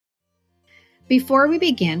Before we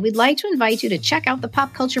begin, we'd like to invite you to check out the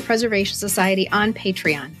Pop Culture Preservation Society on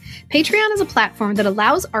Patreon. Patreon is a platform that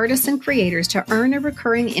allows artists and creators to earn a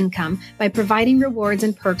recurring income by providing rewards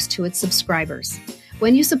and perks to its subscribers.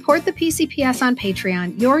 When you support the PCPS on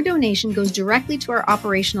Patreon, your donation goes directly to our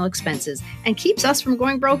operational expenses and keeps us from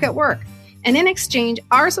going broke at work. And in exchange,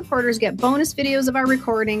 our supporters get bonus videos of our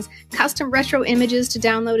recordings, custom retro images to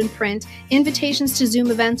download and print, invitations to Zoom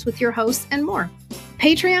events with your hosts, and more.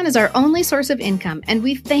 Patreon is our only source of income, and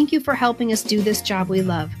we thank you for helping us do this job we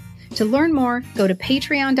love. To learn more, go to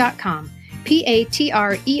patreon.com, patreon.com,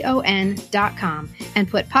 and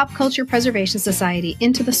put Pop Culture Preservation Society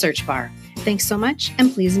into the search bar. Thanks so much,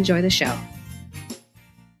 and please enjoy the show.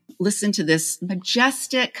 Listen to this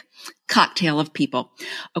majestic cocktail of people.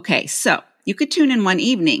 Okay, so you could tune in one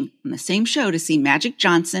evening on the same show to see Magic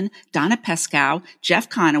Johnson, Donna Pescow, Jeff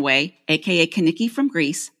Conaway, a.k.a. Kanicki from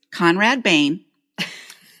Greece, Conrad Bain,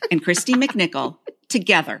 and Christy McNichol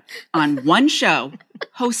together on one show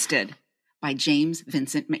hosted by James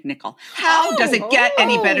Vincent McNichol. How does it get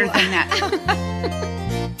any better than that?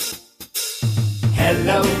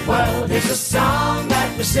 Hello world, here's a song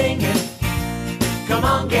that we're singing. Come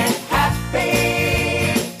on, get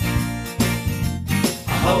happy.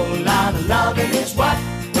 A whole lot of loving is what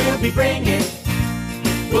we'll be bringing.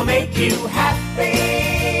 We'll make you happy.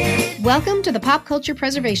 Welcome to the Pop Culture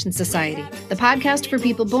Preservation Society, the podcast for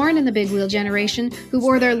people born in the big wheel generation who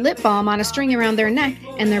wore their lip balm on a string around their neck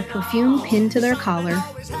and their perfume pinned to their collar.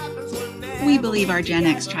 We believe our Gen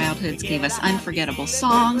X childhoods gave us unforgettable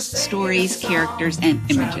songs, stories, characters, and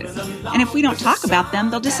images. And if we don't talk about them,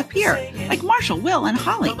 they'll disappear, like Marshall, Will, and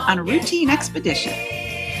Holly on a routine expedition.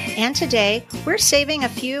 And today, we're saving a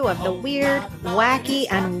few of the weird, wacky,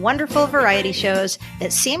 and wonderful variety shows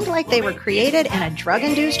that seemed like they were created in a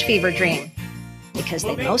drug-induced fever dream. Because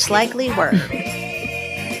they most likely were.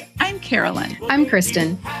 I'm Carolyn. I'm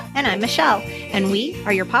Kristen. And I'm Michelle. And we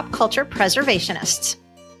are your pop culture preservationists.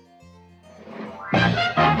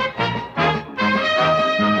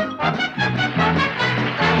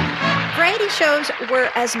 Variety shows were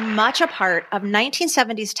as much a part of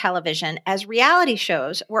 1970s television as reality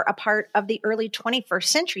shows were a part of the early 21st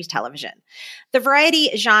century's television. The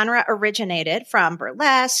variety genre originated from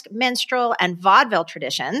burlesque, minstrel, and vaudeville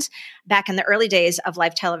traditions. Back in the early days of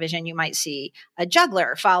live television, you might see a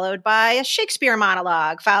juggler, followed by a Shakespeare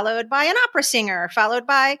monologue, followed by an opera singer, followed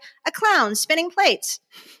by a clown spinning plates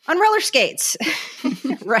on roller skates,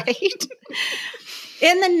 right?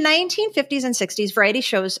 In the 1950s and 60s, variety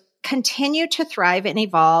shows continued to thrive and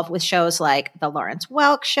evolve with shows like The Lawrence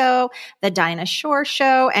Welk Show, The Dinah Shore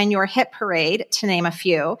Show, and Your Hit Parade, to name a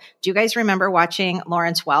few. Do you guys remember watching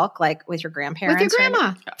Lawrence Welk, like with your grandparents? With your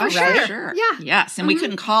grandma, for right? sure. Yeah. Yes, and we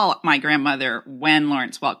couldn't call my grandmother when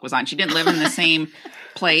Lawrence Welk was on. She didn't live in the same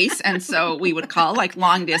place, and so we would call like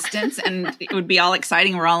long distance, and it would be all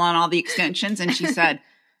exciting. We're all on all the extensions, and she said,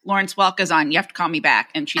 Lawrence Welk is on. You have to call me back.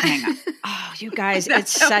 And she'd hang up. Oh, you guys,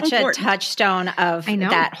 it's such a touchstone of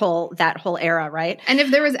that whole era, right? And if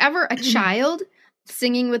there was ever a child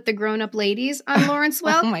singing with the grown-up ladies on Lawrence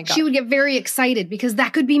Welk, my God, she would get very excited because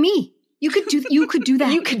that could be me. You could do that. You could do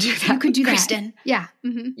that. You could do that. Kristen. Yeah.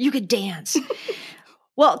 Mm-hmm. You could dance.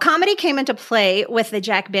 Well, comedy came into play with the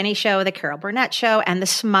Jack Benny Show, the Carol Burnett Show, and the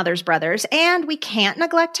Smothers Brothers. And we can't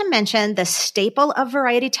neglect to mention the staple of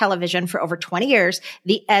variety television for over 20 years,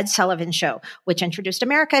 the Ed Sullivan Show, which introduced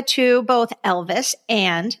America to both Elvis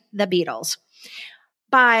and the Beatles.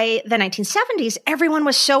 By the 1970s, everyone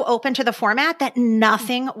was so open to the format that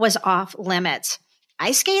nothing was off limits.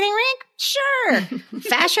 Ice skating rink? Sure.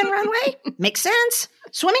 Fashion runway? Makes sense.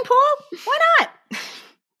 Swimming pool? Why not?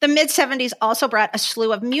 The mid-70s also brought a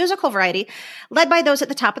slew of musical variety, led by those at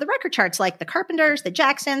the top of the record charts like the Carpenters, the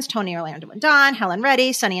Jacksons, Tony Orlando and Dawn, Helen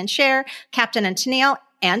Reddy, Sonny and Cher, Captain and Tennille,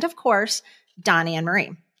 and of course, Donnie and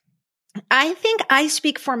Marie. I think I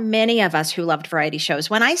speak for many of us who loved variety shows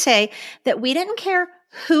when I say that we didn't care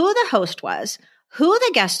who the host was, who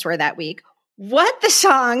the guests were that week, what the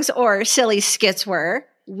songs or silly skits were.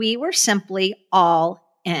 We were simply all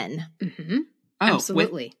in. Mm-hmm.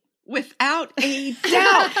 Absolutely. Without a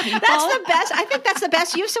doubt, people. That's the best. I think that's the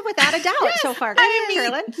best use of without a doubt so far.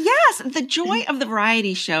 Carolyn? Yes, the joy of the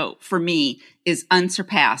variety show for me is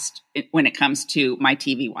unsurpassed when it comes to my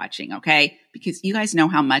TV watching, okay? Because you guys know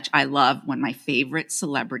how much I love when my favorite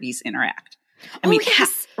celebrities interact. I mean,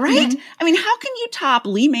 yes. Right? Mm-hmm. I mean, how can you top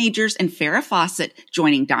Lee Majors and Farrah Fawcett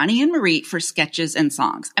joining Donnie and Marie for sketches and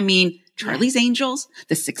songs? I mean, Charlie's Angels,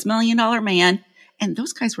 The $6 Million Man, and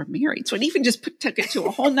those guys were married. So it even just took it to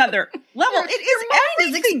a whole nother level. It is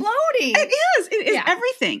everything. Exploding. It is. It is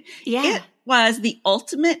everything. Yeah. It was the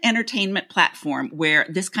ultimate entertainment platform where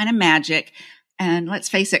this kind of magic And let's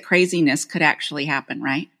face it, craziness could actually happen,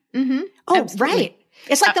 right? Mm-hmm. Oh, Absolutely. right.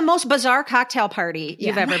 It's like the most bizarre cocktail party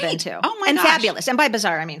you've ever been to. Oh my and gosh. fabulous. And by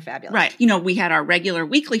bizarre, I mean fabulous. Right. We had our regular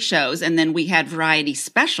weekly shows and then we had variety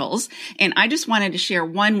specials. And I just wanted to share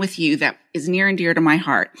one with you that is near and dear to my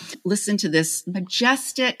heart. Listen to this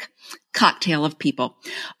majestic cocktail of people.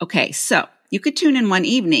 Okay. So you could tune in one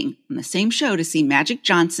evening on the same show to see Magic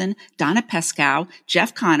Johnson, Donna Pescow,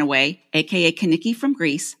 Jeff Conaway, aka Kanicki from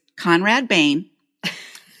Greece, Conrad Bain,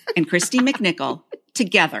 and Christy McNichol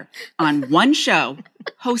together on one show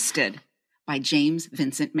hosted by James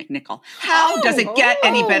Vincent McNichol. How does it get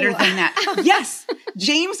any better than that? Yes,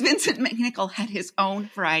 James Vincent McNichol had his own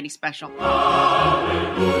variety special.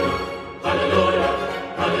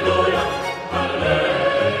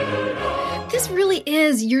 This really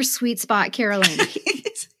is your sweet spot, Carolyn.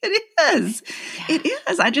 It is. It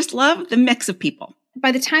is. I just love the mix of people.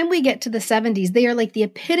 By the time we get to the 70s, they are like the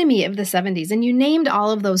epitome of the 70s. And you named all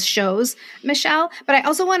of those shows, Michelle, but I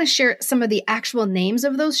also want to share some of the actual names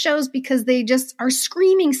of those shows because they just are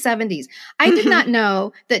screaming 70s. I did not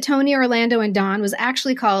know that Tony Orlando and Dawn was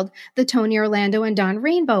actually called the Tony Orlando and Dawn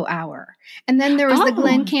Rainbow Hour. And then there was the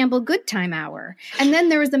Glenn Campbell Good Time Hour. And then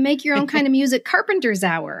there was the Make Your Own Kind of Music Carpenters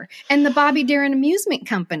Hour and the Bobby Darin Amusement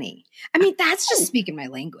Company. I mean, that's just speaking my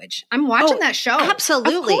language. I'm watching that show.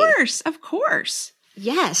 Absolutely. Of course.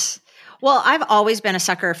 Yes. Well, I've always been a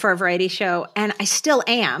sucker for a variety show, and I still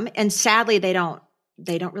am. And sadly, they don't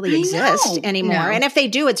really exist anymore. No. And if they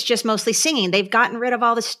do, it's just mostly singing. They've gotten rid of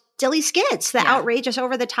all the silly skits, the outrageous,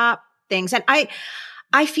 over the top things. And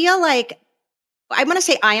I feel like I'm going to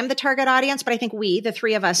say I am the target audience, but I think we, the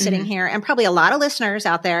three of us sitting here, and probably a lot of listeners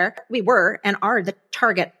out there, we were and are the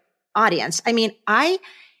target audience. I mean, I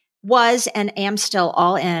was and am still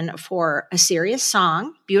all in for a serious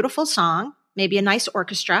song, beautiful song, maybe a nice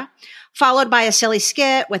orchestra, followed by a silly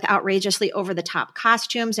skit with outrageously over-the-top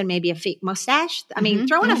costumes and maybe a fake mustache. I mean,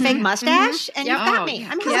 throw in a fake mustache and you've got me.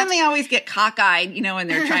 I mean, then they always get cockeyed, and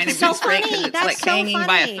they're trying to be straight because it's like hanging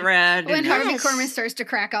by a thread. When and Harvey Korman starts to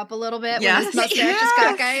crack up a little bit Yes. when his mustache is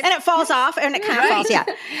cockeyed. and it falls off and it kind of falls,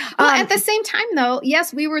 Well, at the same time, though,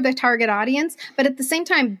 yes, we were the target audience, but at the same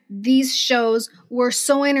time, these shows were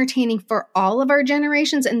so entertaining for all of our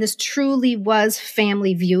generations, and this truly was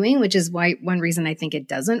family viewing, which is why one reason I think it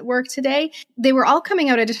doesn't work today. They were all coming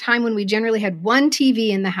out at a time when we generally had one TV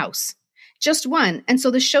in the house. Just one. And so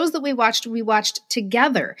the shows that we watched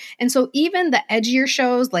together. And so even the edgier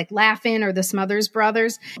shows like Laugh-In or the Smothers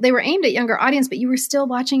Brothers, they were aimed at younger audience, but you were still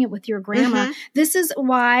watching it with your grandma. This is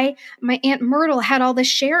why my Aunt Myrtle had all the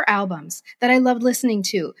Cher albums that I loved listening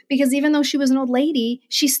to, because even though she was an old lady,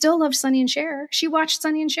 she still loved Sonny and Cher. She watched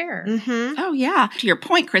Sonny and Cher. Oh, yeah. To your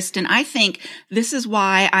point, Kristen, I think this is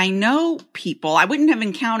why I know people. I wouldn't have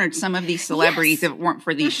encountered some of these celebrities if it weren't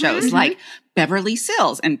for these shows, like Beverly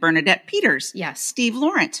Sills and Bernadette Peters, Steve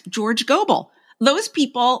Lawrence, George Gobel. Those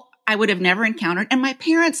people I would have never encountered, and my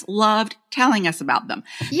parents loved telling us about them.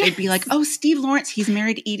 They'd be like, oh, Steve Lawrence, he's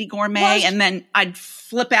married to Edie Gourmet, and then I'd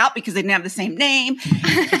flip out because they didn't have the same name.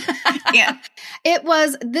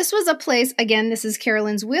 This was a place, again, this is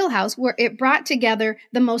Carolyn's wheelhouse, where it brought together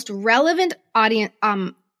the most relevant audience,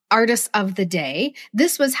 artists of the day.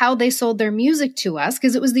 This was how they sold their music to us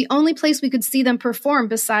because it was the only place we could see them perform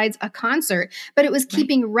besides a concert, but it was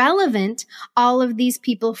keeping relevant all of these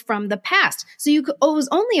people from the past. So it was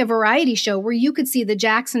only a variety show where you could see the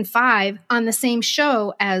Jackson 5 on the same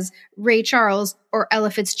show as Ray Charles or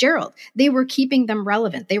Ella Fitzgerald. They were keeping them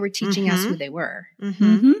relevant. They were teaching us who they were.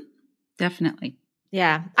 Definitely.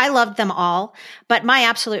 Yeah, I loved them all, but my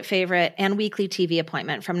absolute favorite and weekly TV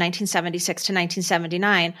appointment from 1976 to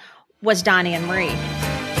 1979 was Donnie and Marie.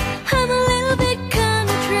 I'm a little bit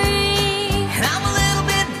country, and I'm a little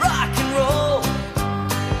bit rock and roll.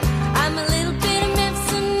 I'm a little bit of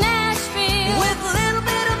Memphis and Nashville, with a little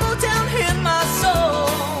bit of Motown in my soul.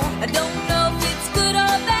 I don't know if it's good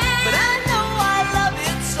or bad, but I know I love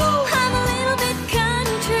it so. I'm a little bit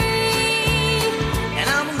country, and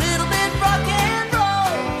I'm a little bit rock and roll.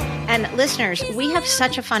 And listeners, we have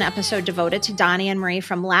such a fun episode devoted to Donnie and Marie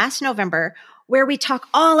from last November, where we talk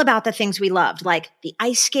all about the things we loved, like the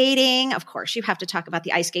ice skating. Of course, you have to talk about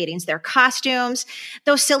the ice skatings, their costumes,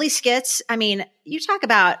 those silly skits. I mean, you talk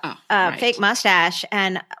about fake mustache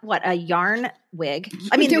and a yarn wig.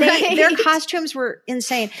 I mean, their costumes were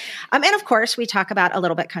insane. And of course, we talk about a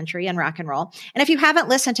little bit country and rock and roll. And if you haven't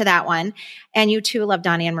listened to that one and you too love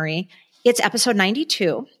Donnie and Marie, it's episode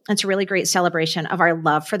 92. It's a really great celebration of our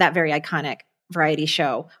love for that very iconic variety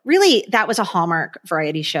show. Really, that was a hallmark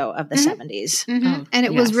variety show of the 70s. And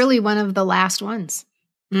it was really one of the last ones.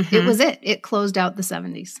 It was it. It closed out the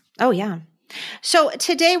 70s. Oh, yeah. So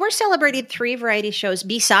today we're celebrating 3 variety shows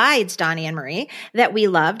besides Donnie and Marie that we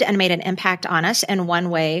loved and made an impact on us in one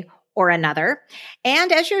way or another.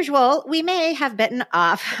 And as usual, we may have bitten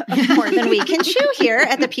off more than we can chew here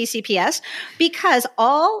at the PCPS because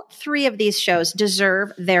all 3 of these shows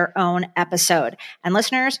deserve their own episode. And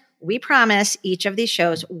listeners, we promise each of these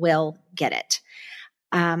shows will get it.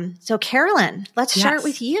 So Carolyn, let's start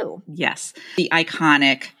with you. Yes. The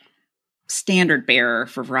iconic standard bearer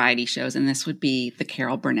for variety shows, and this would be the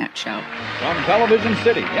Carol Burnett Show. From Television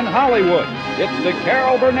City in Hollywood, it's the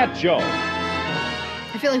Carol Burnett Show.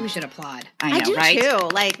 I feel like we should applaud. I know, do right? too.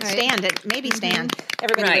 Like stand it, maybe stand.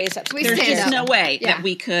 Everybody raise up. We There's stand just up. no way Yeah. that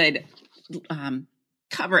we could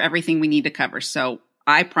cover everything we need to cover. So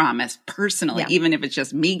I promise, personally, even if it's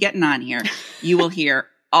just me getting on here, you will hear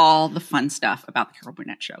all the fun stuff about the Carol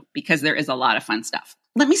Burnett Show because there is a lot of fun stuff.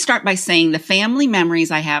 Let me start by saying the family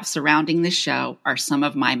memories I have surrounding this show are some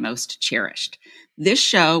of my most cherished. This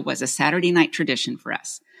show was a Saturday night tradition for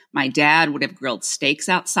us. My dad would have grilled steaks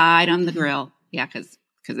outside on the grill. Yeah, because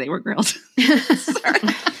they were grilled. Sorry.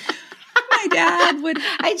 My dad would.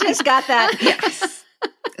 I just got that. Yes.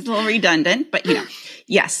 It's a little redundant, but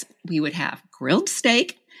yes, we would have grilled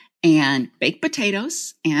steak and baked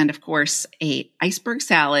potatoes and, of course, a iceberg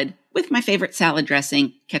salad with my favorite salad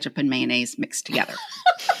dressing, ketchup and mayonnaise mixed together.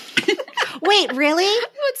 Wait, really?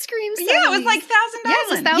 What screams? Yeah, it was like Thousand Yes,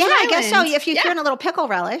 Island. Thousand I guess so. Island. If you threw in a little pickle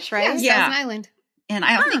relish, right? Yes, Yeah. Thousand Island. And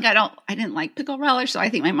I don't think I didn't like pickle relish, so I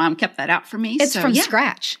think my mom kept that out for me. It's So, from yeah.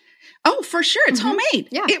 scratch. Oh, for sure. It's homemade.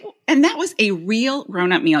 Yeah. And that was a real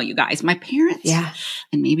grown-up meal, you guys. My parents,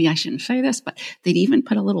 and maybe I shouldn't say this, but they'd even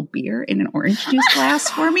put a little beer in an orange juice glass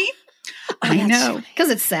for me. I know. Because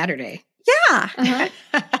it's Saturday. Yeah.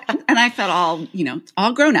 And I felt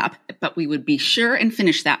all grown up, but we would be sure and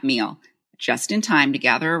finish that meal just in time to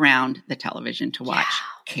gather around the television to watch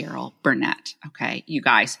Carol Burnett. Okay, you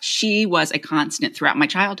guys, she was a constant throughout my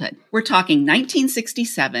childhood. We're talking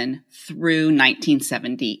 1967 through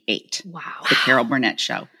 1978. Wow. The Carol Burnett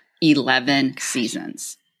Show, 11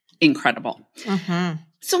 seasons. Incredible.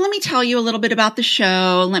 So let me tell you a little bit about the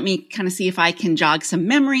show. Let me kind of see if I can jog some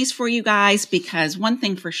memories for you guys, because one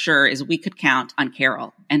thing for sure is we could count on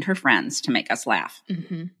Carol and her friends to make us laugh.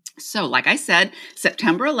 So like I said,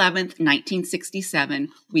 September 11th, 1967,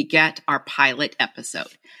 we get our pilot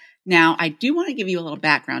episode. Now, I do want to give you a little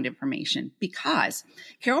background information because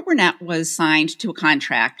Carol Burnett was signed to a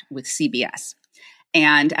contract with CBS.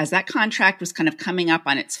 And as that contract was kind of coming up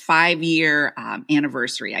on its 5-year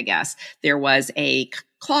anniversary, I guess, there was a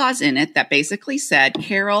clause in it that basically said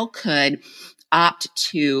Carol could opt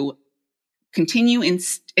to continue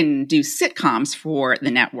and do sitcoms for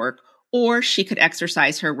the network, or she could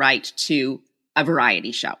exercise her right to a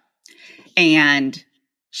variety show. And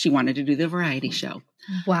she wanted to do the variety show.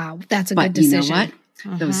 Wow. That's a good decision. You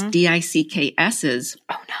know what? Those DICKSs.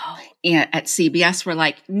 Oh, no. At CBS were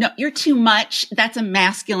like, no, you're too much. That's a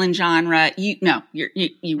masculine genre. You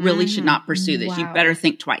really should not pursue this. You Wow. better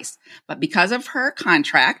think twice. But because of her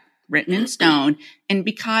contract written in stone and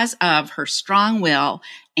because of her strong will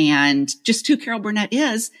and just who Carol Burnett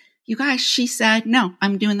is, you guys, she said, no,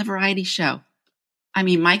 I'm doing the variety show. I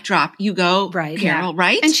mean, mic drop, you go, Right, Carol,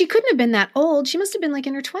 right? And she couldn't have been that old. She must have been like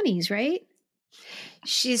in her 20s, right?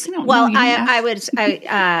 She's I don't well. know,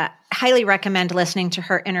 I highly recommend listening to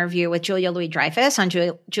her interview with Julia Louis-Dreyfus on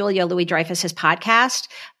Julia Louis-Dreyfus's podcast,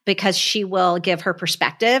 because she will give her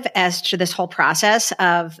perspective as to this whole process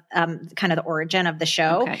of kind of the origin of the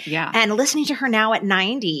show. Okay, yeah. And listening to her now at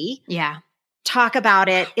 90 Yeah. talk about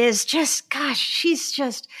it is just, gosh, she's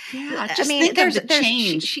just. Yeah, I just mean, think there's of the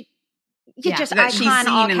change Yeah, just that she's icon,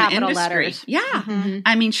 all seen in the capital industry. letters. Yeah. Mhm.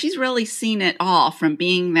 I mean, she's really seen it all, from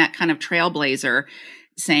being that kind of trailblazer,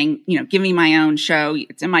 saying, give me my own show.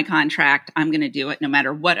 It's in my contract. I'm going to do it no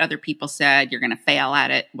matter what other people said. You're going to fail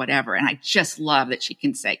at it, whatever. And I just love that she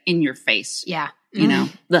can say in your face, Yeah.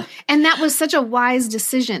 Ugh. And that was such a wise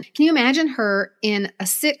decision. Can you imagine her in a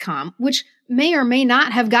sitcom, which may or may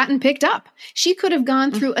not have gotten picked up? She could have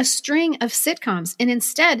gone through a string of sitcoms, and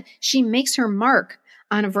instead she makes her mark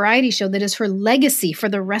on a variety show that is her legacy for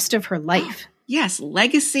the rest of her life. Yes,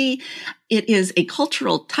 legacy. It is a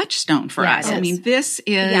cultural touchstone for Yeah, us. it I is. mean, this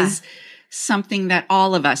is something that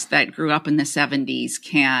all of us that grew up in the 70s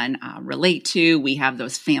can relate to. We have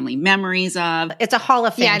those family memories of. It's a Hall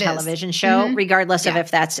of Fame Yeah, it is. television show, Mhm. regardless of Yeah.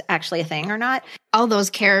 if that's actually a thing or not. All those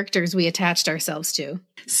characters we attached ourselves to.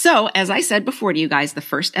 So, as I said before to you guys, the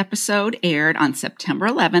first episode aired on September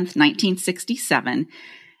 11th, 1967.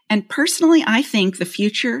 And personally, I think the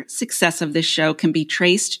future success of this show can be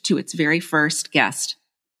traced to its very first guest.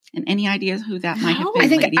 And any ideas who that might have been, I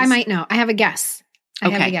think ladies? I might know. I have a guess. I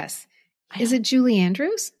have Okay. a guess. Is it Julie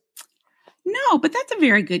Andrews? No, but that's a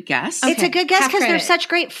very good guess. Okay. It's a good guess Half because they're credit. such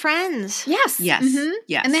great friends. Yes. Yes.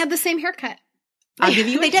 Yes. And they had the same haircut. I'll give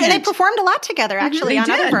you a They did. And they hint. performed a lot together, actually, They on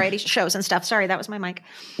other did. variety shows and stuff. Sorry, that was my mic.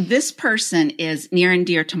 This person is near and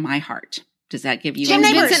dear to my heart. Does that give you James a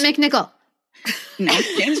hint? Vincent McNichol. No,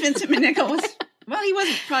 James Vincent McNichol was, well, he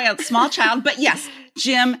wasn't probably a small child, but yes,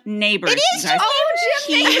 Jim Neighbors. It is you guys.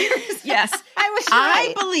 Jim Neighbors. Yes. I was I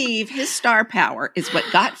right. believe his star power is what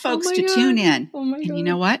got folks my to God. tune in. Oh my and God. you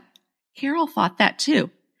know what? Carol thought that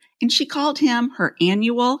too. And she called him her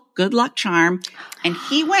annual good luck charm. And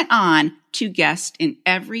he went on to guest in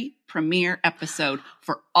every premiere episode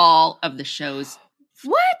for all of the show's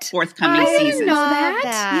What? forthcoming I didn't seasons. know Love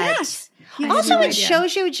that. Yes. I had Also, no it idea.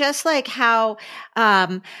 shows you just like how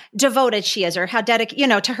devoted she is, or how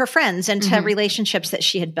dedicated, to her friends and to relationships that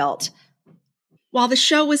she had built. While the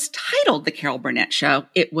show was titled The Carol Burnett Show,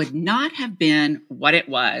 it would not have been what it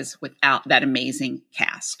was without that amazing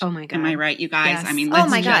cast. Oh my God. Am I right, you guys? Yes. I mean, Oh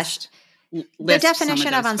let's my just The list some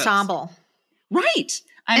definition of those folks. ensemble. Right.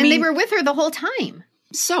 I And mean, they were with her the whole time.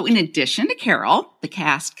 so in addition to Carol, the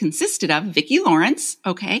cast consisted of Vicki Lawrence.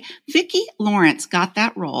 Okay. Vicki Lawrence got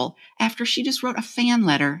that role after she just wrote a fan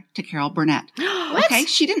letter to Carol Burnett. Okay.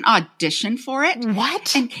 She didn't audition for it.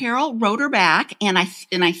 What? And Carol wrote her back. And I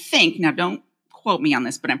think, now don't quote me on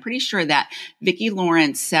this, but I'm pretty sure that Vicki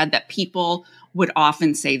Lawrence said that people would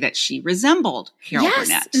often say that she resembled Carol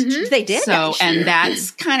Burnett. They did? So, and that's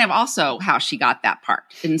kind of also how she got that part.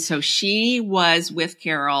 And so she was with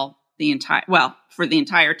Carol for the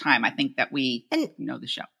entire time, I think that we know the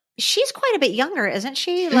show. She's quite a bit younger, isn't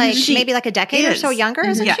she? Like She maybe like a decade or is. so younger,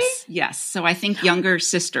 isn't yes, she? Yes. So I think younger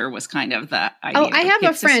sister was kind of the idea. Oh, I the have a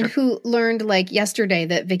kid friend sister. who learned like yesterday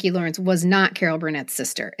that Vicki Lawrence was not Carol Burnett's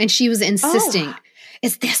sister. And she was insisting,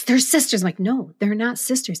 it's this, they're sisters. I'm like, no, they're not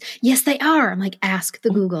sisters. Yes, they are. I'm like, ask the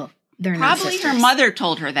Google. They're not Probably sisters. her mother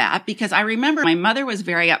told her that, because I remember my mother was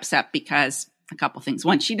very upset because a couple things.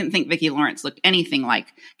 One, she didn't think Vicki Lawrence looked anything like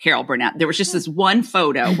Carol Burnett. There was just this one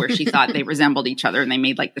photo where she thought they resembled each other and they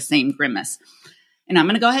made like the same grimace. And I'm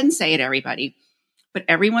going to go ahead and say it, everybody. But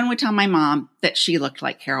everyone would tell my mom that she looked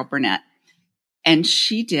like Carol Burnett. And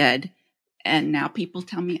she did. And now people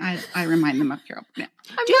tell me I remind them of Carol Burnett.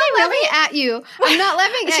 I'm not laughing at you. I'm not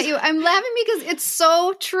laughing at you. I'm laughing because it's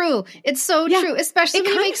so true. It's so true, especially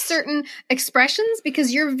when you make certain expressions,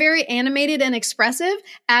 because you're very animated and expressive,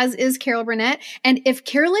 as is Carol Burnett. And if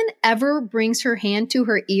Carolyn ever brings her hand to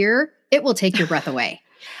her ear, it will take your breath away.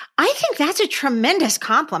 I think that's a tremendous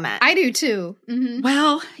compliment. I do too. Mm-hmm.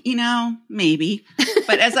 Well, maybe.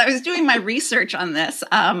 But as I was doing my research on this,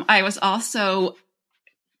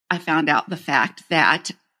 I found out the fact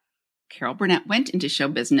that Carol Burnett went into show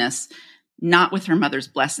business not with her mother's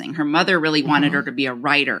blessing. Her mother really wanted her to be a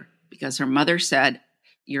writer because her mother said,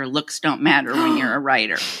 your looks don't matter when you're a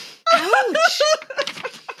writer. Ouch.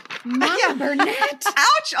 Mama Burnett.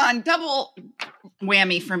 Ouch on double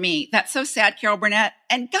whammy for me. That's so sad, Carol Burnett.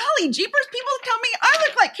 And golly, jeepers, people tell me I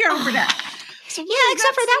look like Carol Burnett. So yeah,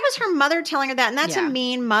 except for that was her mother telling her that. And that's a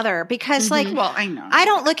mean mother because well, I know. I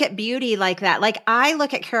don't look at beauty like that. Like I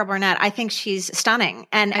look at Carol Burnett. I think she's stunning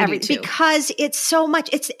and everything because it's so much,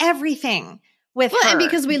 it's everything with her. And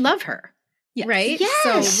because we love her. Yes. Right?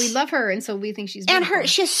 Yes. So we love her, and so we think she's and beautiful.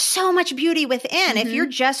 she has so much beauty within. If you're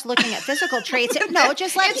just looking at physical traits,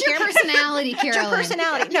 just like it's your personality, Carolyn. It's your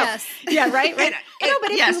personality. No. Yes. Yeah, right? Right. No,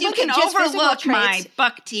 but if yes, you you look can at just physical overlook my traits,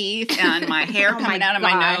 buck teeth and my hair Oh my coming out of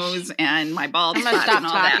my gosh. nose and my bald I'm gonna spot stop and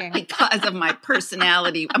all talking. that because of my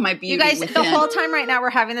personality, my beauty you guys, within. the whole time right now we're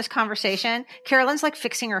having this conversation, Carolyn's like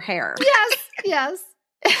fixing her hair. Yes.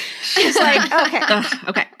 She's like, okay.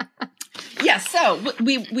 Okay. Yes, so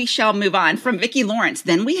we shall move on from Vicki Lawrence.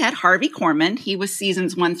 Then we had Harvey Korman. He was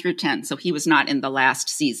seasons 1 through 10, so he was not in the last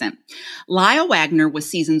season. Lyle Wagner was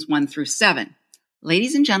seasons 1 through 7.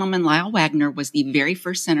 Ladies and gentlemen, Lyle Wagner was the very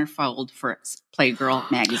first centerfold for Playgirl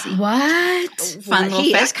magazine. What? Fun little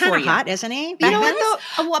He fact is kind for of you. hot, isn't he? You know what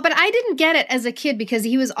though? Well, but I didn't get it as a kid because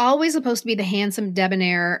he was always supposed to be the handsome,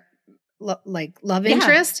 debonair, love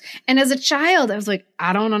interest. And as a child, I was like,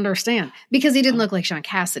 I don't understand because he didn't look like Sean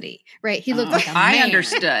Cassidy, right? He looked like a man. I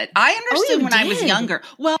understood. I understood you when I was did? younger.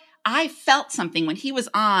 Well, I felt something when he was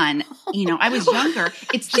on, I was younger.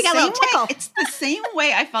 It's the She got a same little tickle. way. It's the same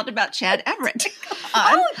way I felt about Chad Everett.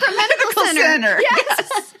 From Medical Center.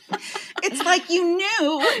 Yes. It's like you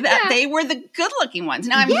knew that they were the good looking ones.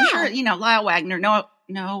 Now I'm sure, Lyle Wagner,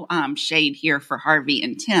 no shade here for Harvey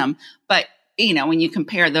and Tim, but when you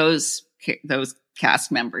compare those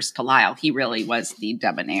cast members to Lyle. He really was the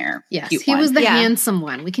debonair. Yes, cute he one. was the Yeah. handsome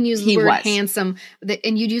one. We can use the He word was. handsome,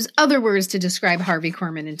 and you'd use other words to describe Harvey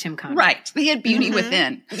Korman and Tim Conway. Right. He had beauty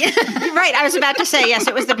within. Right. I was about to say, yes,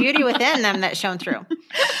 it was the beauty within them that shone through.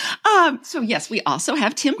 So yes, we also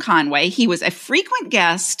have Tim Conway. He was a frequent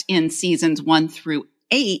guest in seasons 1 through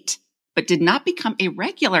 8, but did not become a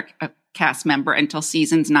regular cast member until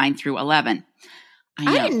seasons 9 through 11.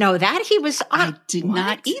 I didn't know that. He was on. I did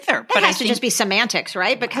not either. That But has to just be semantics,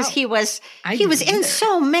 right? Because he was I he was didn't in either.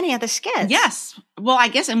 so many of the skits. Yes. Well, I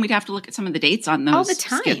guess, and we'd have to look at some of the dates on those All the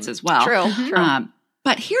time. skits as well. True.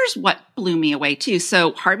 But here's what blew me away too.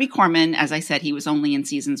 So Harvey Korman, as I said, he was only in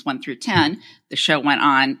seasons 1 through 10. The show went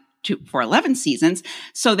on for 11 seasons.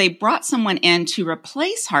 So they brought someone in to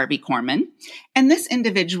replace Harvey Korman. And this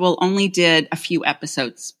individual only did a few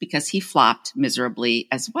episodes because he flopped miserably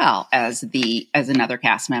as well as another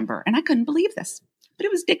cast member. And I couldn't believe this, but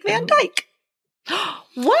it was Dick Van Dyke.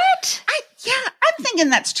 What? I'm thinking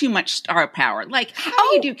that's too much star power. Like, how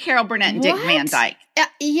do you do Carol Burnett and Dick what? Van Dyke?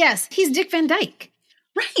 Yes, he's Dick Van Dyke.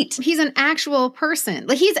 Right. He's an actual person.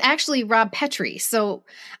 Like, he's actually Rob Petrie. So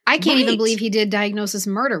I can't even Right. believe he did Diagnosis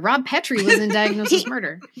Murder. Rob Petrie was in Diagnosis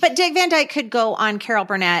Murder. But Dick Van Dyke could go on Carol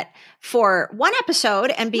Burnett for one episode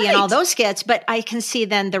and be in all those skits. But I can see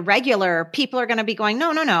then the regular people are going to be going,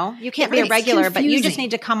 no, you can't be a It's regular, but you just confusing.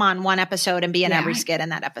 need to come on one episode and be in every skit in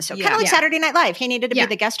that episode. Yeah. Kind of like Yeah. Saturday Night Live. He needed to Yeah. be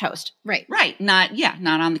the guest host. Right. Right. Not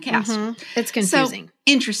on the cast. It's confusing. So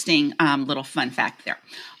interesting little fun fact there.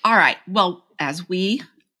 All right. Well, as we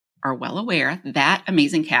are well aware, that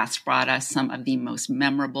amazing cast brought us some of the most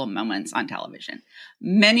memorable moments on television.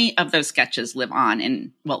 Many of those sketches live on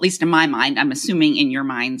in, well, at least in my mind, I'm assuming in your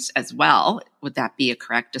minds as well. Would that be a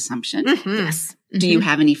correct assumption? Yes. Do you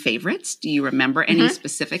have any favorites? Do you remember any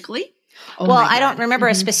specifically? Oh Well, my I don't God. remember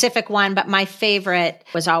a specific one, but my favorite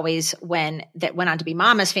was always when that went on to be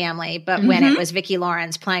Mama's Family, but when it was Vicki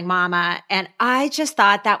Lawrence playing Mama. And I just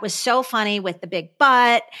thought that was so funny with the big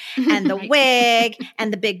butt and the wig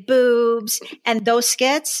and the big boobs and those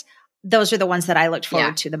skits. Those are the ones that I looked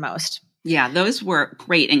forward to the most. Yeah, those were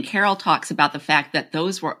great. And Carol talks about the fact that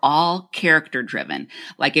those were all character driven.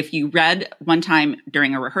 Like if you read one time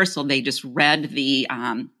during a rehearsal, they just read the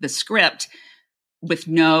script with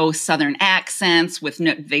no Southern accents,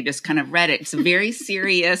 they just kind of read it. It's a very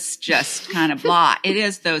serious, just kind of blah. It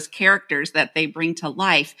is those characters that they bring to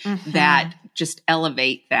life that just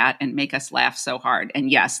elevate that and make us laugh so hard.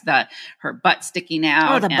 And yes, her butt sticking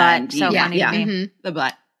out. Oh, the butt. So funny to me. Mm-hmm. The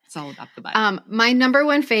butt. It's all about the butt. My number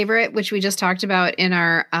one favorite, which we just talked about in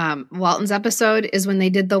our Walton's episode, is when they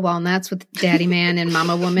did the walnuts with Daddy Man and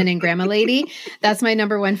Mama Woman and Grandma Lady. That's my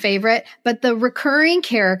number one favorite. But the recurring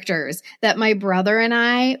characters that my brother and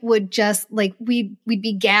I would just we'd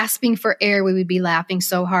be gasping for air. We would be laughing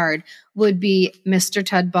so hard. Would be Mr.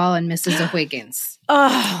 Tudball and Mrs. O'Higgins.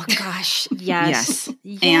 Oh gosh. Yes.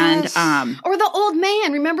 And Or the old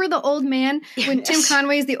man. Remember the old man when Tim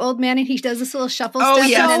Conway is the old man and he does this little shuffle step?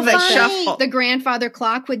 yes, and the then shuffle. The grandfather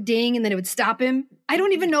clock would ding and then it would stop him. I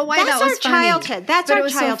don't even know why That's that was our funny. childhood. That's but our it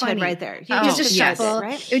was so childhood funny. right there. He would just yes. shuffle.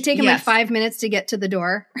 Right? It would take him Yes. 5 minutes to get to the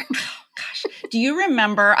door. Do you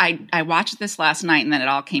remember, I watched this last night and then it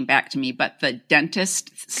all came back to me, but the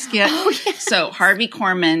dentist skit. So Harvey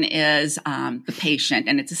Korman is the patient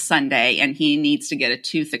and it's a Sunday and he needs to get a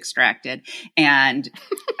tooth extracted and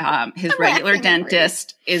his regular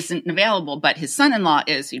dentist isn't available, but his son-in-law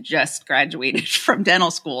is, who just graduated from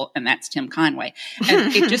dental school, and that's Tim Conway.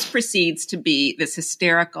 And it just proceeds to be this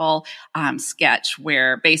hysterical sketch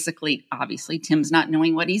where basically, obviously, Tim's not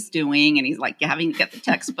knowing what he's doing and he's like having to get the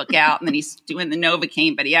textbook out and then he's doing the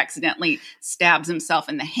Novocaine, but he accidentally stabs himself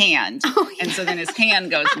in the hand. And so then his hand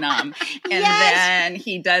goes numb. And then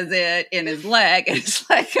he does it in his leg and his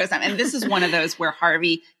leg goes numb. And this is one of those where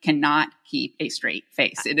Harvey cannot keep a straight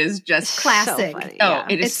face. It is just Classic. So funny. Oh,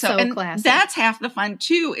 it is It's so so and classic. that's half the fun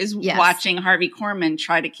too, is Yes. watching Harvey Korman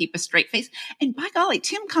try to keep a straight face. And by golly,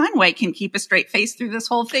 Tim Conway can keep a straight face through this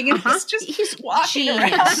whole thing. And he's walking genius.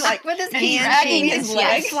 around like With his and hand dragging shaking, his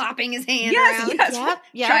leg. flopping his hand Yes, around. yes.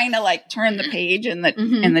 Yep. Trying to like turn the page in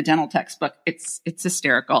the dental textbook. It's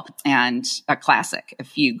hysterical and a classic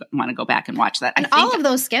if you want to go back and watch that. And all of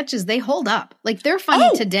those sketches, they hold up. Like, they're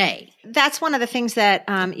funny today. That's one of the things that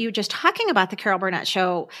you just talking about the Carol Burnett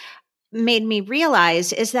show made me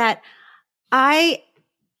realize is that I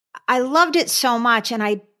loved it so much. And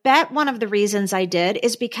I bet one of the reasons I did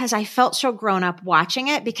is because I felt so grown up watching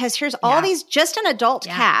it, because here's all these, just an adult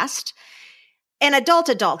cast, an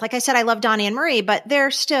adult. Like I said, I love Donnie and Marie, but they're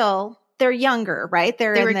younger, right?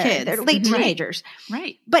 They were kids. They're late teenagers.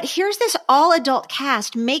 Right. But here's this all adult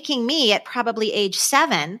cast making me at probably age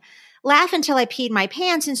 7 laugh until I peed my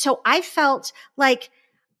pants. And so I felt like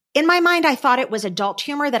in my mind, I thought it was adult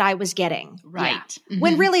humor that I was getting. Right.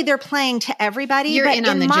 When really they're playing to everybody. You're but in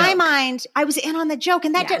on the my joke. mind, I was in on the joke.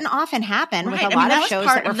 And that Yeah. didn't often happen with Right. a lot that of was shows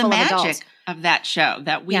part that were of the full of magic adults. of that show,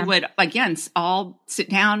 that we Yeah. would, again, all sit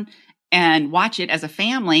down and watch it as a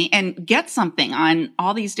family and get something on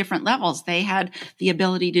all these different levels. They had the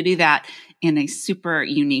ability to do that in a super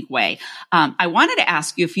unique way. I wanted to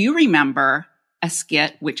ask you if you remember a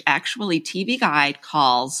skit which actually TV Guide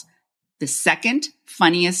calls the second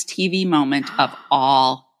funniest TV moment of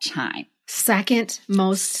all time. Second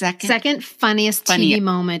funniest Funniest. TV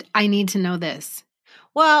moment. I need to know this.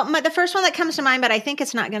 Well, the first one that comes to mind, but I think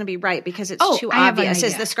it's not going to be right because it's too I have an obvious, is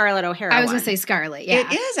idea. the Scarlett O'Hara I was one. going to say Scarlett. Yeah.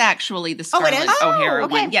 It is actually the Oh, it Scarlett is? O'Hara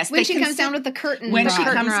okay. one. Yes, When they she comes consider- down with the curtain. when rod. she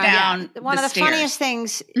comes Rod, down One of the stairs. funniest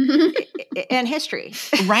things in history.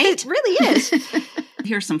 Right? It really is.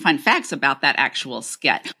 Here's some fun facts about that actual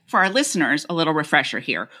sketch. For our listeners, a little refresher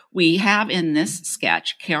here. We have in this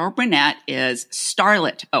sketch, Carol Burnett is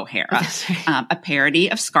Starlet O'Hara, a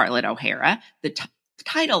parody of Scarlett O'Hara. The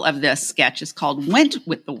title of this sketch is called Went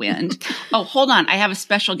with the Wind. Oh, hold on. I have a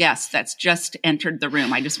special guest that's just entered the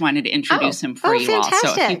room. I just wanted to introduce him for you all. So if you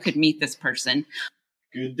fantastic. could meet this person.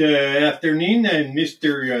 Good afternoon,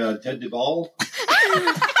 Mr. Ted DeBall.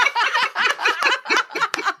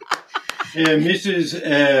 Mrs.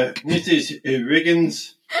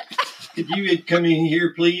 Riggins, could you come in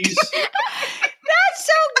here, please? That's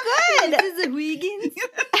so good. This is a Wiggins.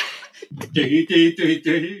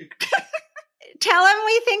 Tell him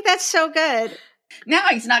we think that's so good. Now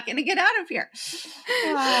he's not going to get out of here.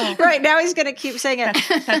 Right now he's going to keep saying it.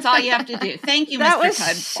 That's all you have to do. Thank you, That Mr. was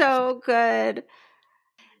Ted. so good.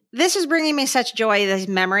 This is bringing me such joy, these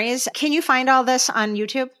memories. Can you find all this on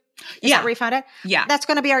YouTube? Is that where you found it? Yeah. That's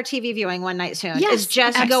going to be our TV viewing one night soon. Yes, It's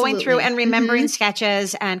just going through absolutely. and remembering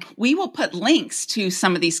sketches and We will put links to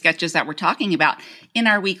some of these sketches that we're talking about in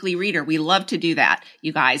our weekly reader. We love to do that,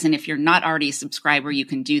 you guys. And if you're not already a subscriber, you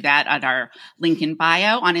can do that at our link in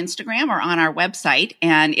bio on Instagram or on our website.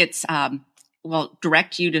 And it's, will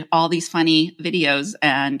direct you to all these funny videos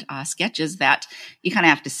and sketches that you kind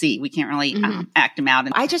of have to see. We can't really act them out.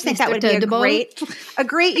 And I just think that Mr. would be Tedable. a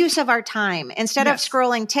great use of our time. Instead of Yes.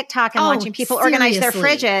 scrolling TikTok and Oh, watching people organize their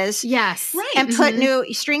seriously. fridges Yes. Right. and put new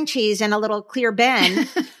string cheese in a little clear bin.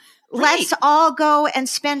 Let's all go and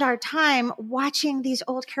spend our time watching these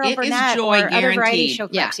old Carol It is Burnett joy or other variety guaranteed. show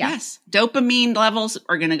Yeah. clips. Yeah. yes, dopamine levels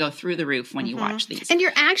are going to go through the roof when you watch these. And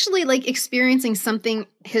you're actually like experiencing something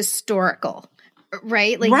historical,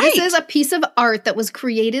 right? Like Right. this is a piece of art that was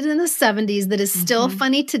created in the 70s that is still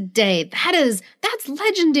funny today. That's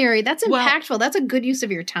legendary. That's Well- impactful. That's a good use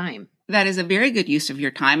of your time. That is a very good use of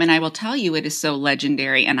your time. And I will tell you, it is so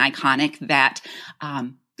legendary and iconic that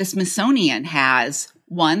the Smithsonian has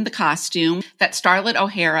won the costume that Starlet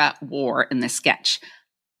O'Hara wore in the sketch.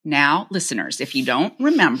 Now, listeners, if you don't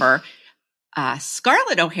remember,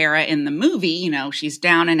 Scarlett O'Hara in the movie, you know, she's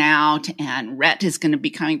down and out and Rhett is going to be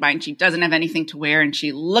coming by and she doesn't have anything to wear. And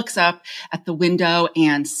she looks up at the window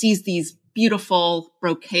and sees these beautiful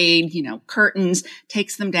brocade, you know, curtains,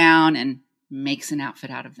 takes them down and makes an outfit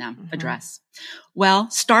out of them, a dress. Well,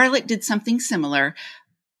 Starlet did something similar,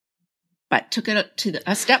 but took it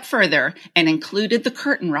a step further and included the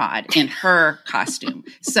curtain rod in her costume.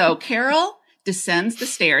 So Carol descends the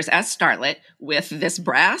stairs as Starlet with this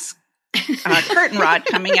brass curtain rod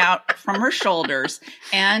coming out from her shoulders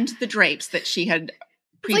and the drapes that she had It's like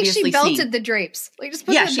previously she belted seen. the drapes. Like just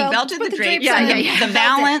put Yeah, the she belt- belted put the drapes. on. and Yeah, the yeah.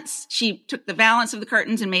 valance. She took the valance of the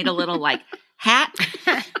curtains and made a little like hat.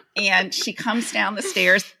 And she comes down the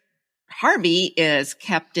stairs. Harvey is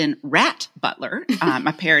Captain Rat Butler,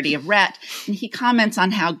 a parody of Rat, and he comments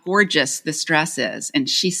on how gorgeous this dress is. And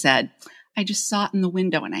she said, "I just saw it in the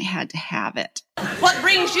window and I had to have it." What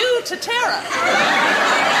brings you to Terra?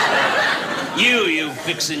 You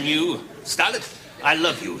vixen, you. Starlet, I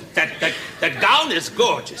love you. That gown is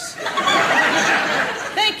gorgeous.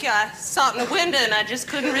 Thank you. I saw it in the window and I just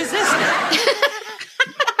couldn't resist it.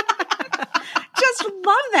 Just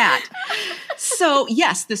love that. So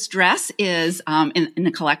yes, this dress is in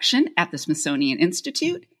a collection at the Smithsonian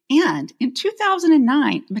Institute. And in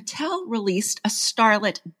 2009, Mattel released a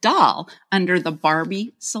Starlet doll under the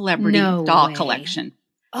Barbie Celebrity No Doll way. Collection.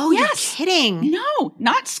 Oh, Yes. you're kidding. No,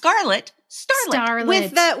 not Scarlet. Starlet. Starlet.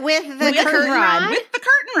 With the curtain rod. With the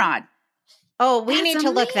curtain rod. Oh, we That's need to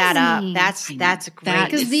look that up. amazing. That's I know. that's great. That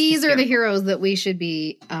Because is these are the hysterical. heroes that we should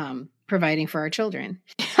be providing for our children.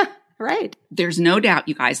 right. There's no doubt,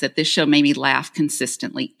 you guys, that this show made me laugh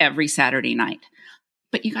consistently every Saturday night.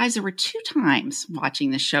 But you guys, there were 2 times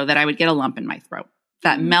watching this show that I would get a lump in my throat.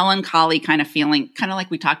 that melancholy kind of feeling, kind of like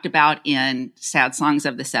we talked about in Sad Songs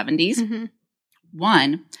of the 70s. Mm-hmm.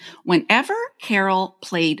 One, whenever Carol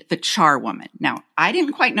played the charwoman. Now, I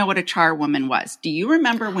didn't quite know what a charwoman was. Do you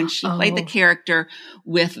remember when she played the character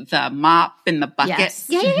with the mop and the bucket? Yes.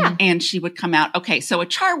 Yeah. And she would come out. Okay, so a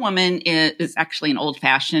charwoman is actually an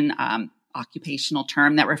old-fashioned occupational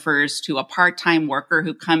term that refers to a part-time worker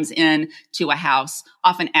who comes in to a house,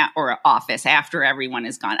 often or an office after everyone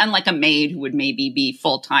is gone, unlike a maid who would maybe be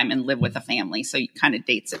full-time and live with a family. So it kind of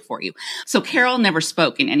dates it for you. So Carol never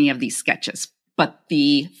spoke in any of these sketches. But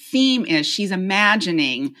the theme is she's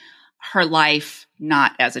imagining her life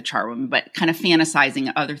not as a charwoman, but kind of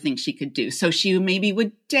fantasizing other things she could do. So she maybe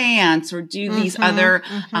would dance or do these other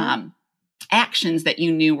actions that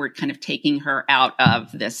you knew were kind of taking her out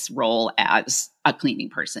of this role as a cleaning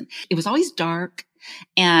person. It was always dark.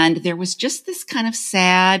 And there was just this kind of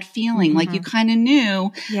sad feeling, like you kind of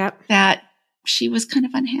knew that she was kind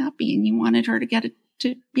of unhappy and you wanted her to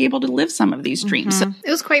to be able to live some of these dreams. So, It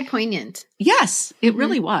was quite poignant. yes, it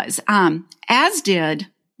really was. As did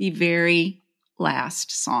the very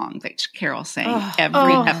last song that Carol sang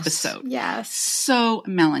every episode. Yes. So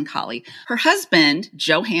melancholy. Her husband,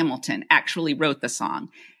 Joe Hamilton, actually wrote the song.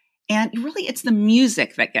 And really, it's the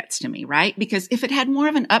music that gets to me, right? Because if it had more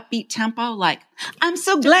of an upbeat tempo, like, I'm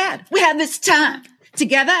so glad we had this time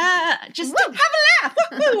together, just to have a laugh,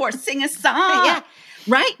 woo-hoo, or sing a song. Yeah.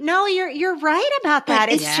 Right? No, you're right about that.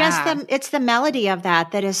 But It's just it's the melody of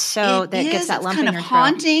that is so that gets that lump in your throat. It's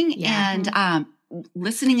kind of haunting. And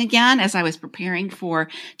listening again as I was preparing for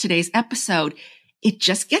today's episode, it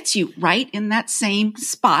just gets you right in that same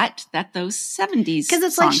spot that those 70s Because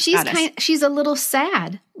it's songs like she's a little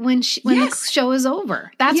sad when the show is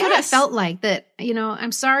over. That's what it felt like. That,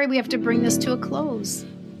 I'm sorry we have to bring this to a close.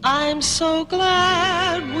 I'm so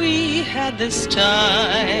glad we had this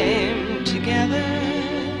time together,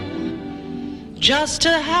 just to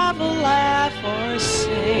have a laugh or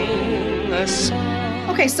sing a song.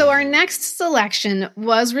 Okay, so our next selection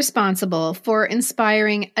was responsible for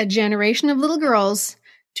inspiring a generation of little girls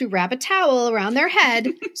to wrap a towel around their head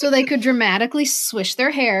so they could dramatically swish their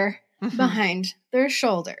hair behind their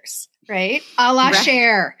shoulders, right? A la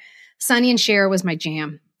Cher. Sonny and Cher was my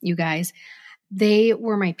jam, you guys. They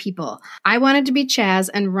were my people. I wanted to be Chaz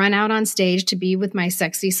and run out on stage to be with my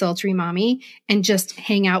sexy, sultry mommy and just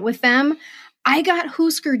hang out with them. I got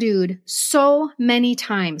Hoosker Dude so many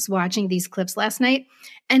times watching these clips last night.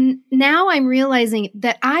 And now I'm realizing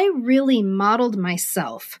that I really modeled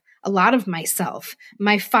myself, a lot of myself,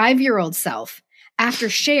 my 5-year-old self, after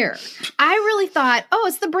Cher. I really thought,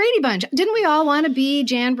 it's the Brady Bunch. Didn't we all want to be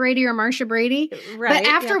Jan Brady or Marsha Brady? Right.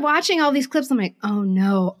 But after watching all these clips, I'm like, oh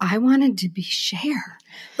no, I wanted to be Cher.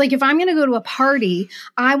 Like if I'm going to go to a party,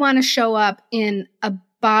 I want to show up in a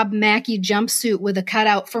Bob Mackie jumpsuit with a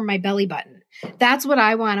cutout for my belly button. That's what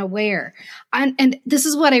I want to wear. And this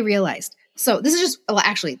is what I realized. So this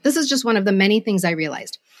is just one of the many things I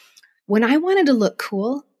realized. When I wanted to look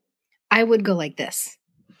cool, I would go like this.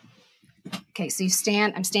 Okay, so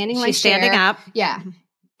I'm standing like She's standing Cher. up. Yeah.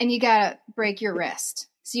 And you got to break your wrist.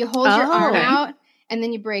 So you hold your arm out and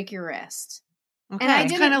then you break your wrist. Okay. And I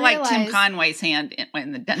It's didn't kind of like Tim realize- Conway's hand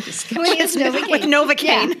in the dentist sketch. When he has Novocaine. With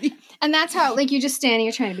Novocaine. Yeah. And that's how, like, you're just standing,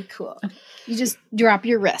 you're trying to be cool. You just drop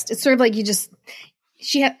your wrist. It's sort of like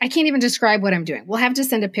I can't even describe what I'm doing. We'll have to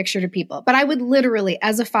send a picture to people. But I would literally,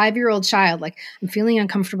 as a 5-year-old child, like, I'm feeling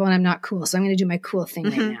uncomfortable and I'm not cool. So I'm going to do my cool thing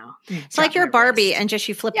right now. It's like you're Barbie and just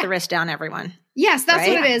you flip the wrist down, everyone. Yes, that's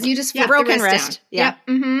Right? what it is. You just flip Broken the wrist. down. Yeah.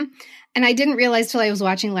 Yep. Mm-hmm. And I didn't realize till I was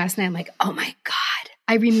watching last night. I'm like, oh my God.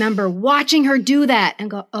 I remember watching her do that and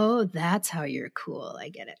go, oh, that's how you're cool. I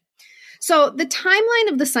get it. So the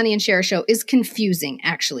timeline of the Sonny and Cher show is confusing,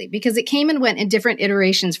 actually, because it came and went in different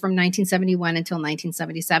iterations from 1971 until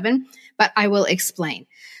 1977, but I will explain.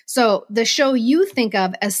 So the show you think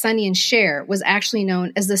of as Sonny and Cher was actually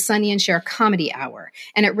known as the Sonny and Cher Comedy Hour,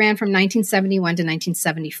 and it ran from 1971 to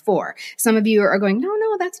 1974. Some of you are going, no,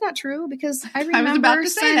 that's not true, because I remember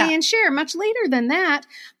Sonny and Cher much later than that.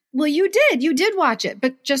 Well, you did watch it,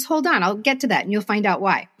 but just hold on. I'll get to that and you'll find out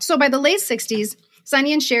why. So by the late 60s,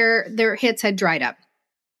 Sonny and Cher, their hits had dried up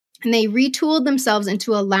and they retooled themselves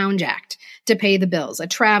into a lounge act to pay the bills, a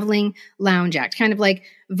traveling lounge act, kind of like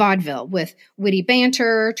vaudeville with witty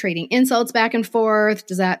banter, trading insults back and forth.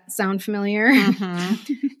 Does that sound familiar?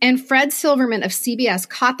 Mm-hmm. And Fred Silverman of CBS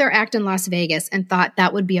caught their act in Las Vegas and thought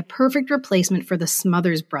that would be a perfect replacement for the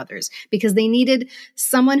Smothers Brothers because they needed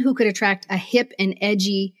someone who could attract a hip and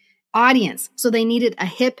edgy audience. So they needed a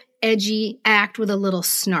hip, edgy act with a little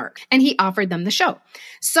snark. And he offered them the show.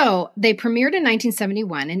 So they premiered in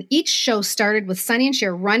 1971, and each show started with Sonny and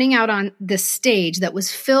Cher running out on this stage that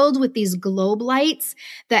was filled with these globe lights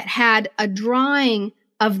that had a drawing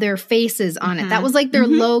of their faces on it. That was like their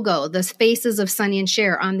logo, the faces of Sonny and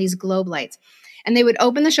Cher on these globe lights. And they would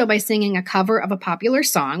open the show by singing a cover of a popular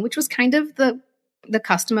song, which was kind of the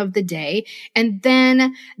custom of the day. And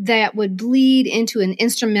then that would bleed into an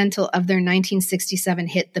instrumental of their 1967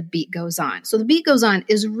 hit, The Beat Goes On. So The Beat Goes On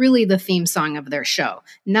is really the theme song of their show,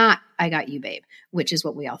 not I Got You, Babe, which is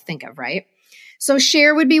what we all think of, right? So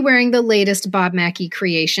Cher would be wearing the latest Bob Mackie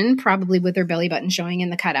creation, probably with her belly button showing in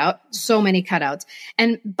the cutout. So many cutouts.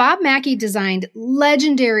 And Bob Mackie designed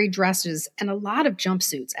legendary dresses and a lot of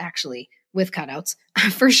jumpsuits, actually, with cutouts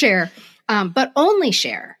for Cher. But only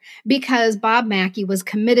Cher, because Bob Mackie was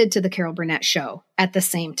committed to the Carol Burnett show at the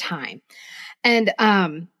same time. And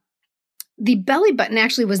the belly button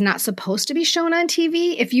actually was not supposed to be shown on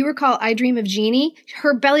TV. If you recall I Dream of Jeannie,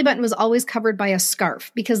 her belly button was always covered by a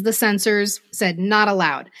scarf because the censors said not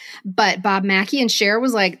allowed. But Bob Mackie and Cher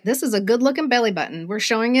was like, this is a good looking belly button. We're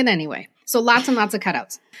showing it anyway. So lots and lots of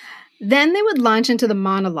cutouts. Then they would launch into the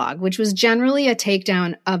monologue, which was generally a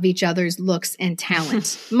takedown of each other's looks and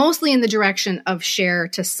talent, mostly in the direction of Cher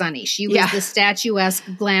to Sonny. She was the statuesque,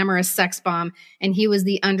 glamorous sex bomb, and he was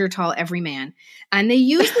the undertall everyman. And they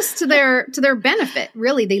used this to their benefit,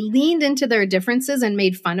 really. They leaned into their differences and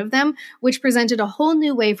made fun of them, which presented a whole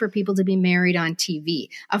new way for people to be married on TV,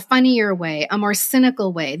 a funnier way, a more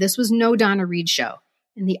cynical way. This was no Donna Reed show,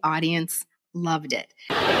 and the audience loved it.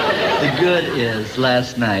 The good is,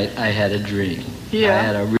 last night I had a dream. Yeah. I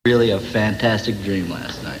had a fantastic dream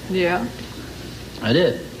last night. Yeah. I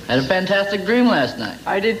did. I had a fantastic dream last night.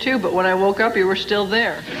 I did too, but when I woke up, you were still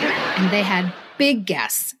there. And they had big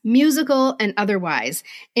guests, musical and otherwise,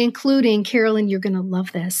 including, Carolyn, you're going to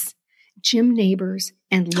love this, Jim Nabors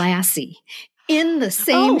and Lassie in the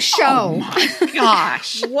same show. Oh my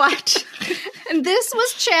gosh. What? And this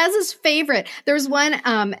was Chaz's favorite. There's one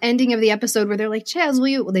ending of the episode where they're like, Chaz, will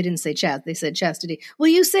you? Well, they didn't say Chaz. They said chastity. Will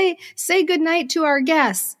you say goodnight to our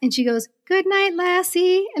guests? And she goes, good night,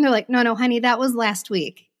 Lassie. And they're like, no, honey, that was last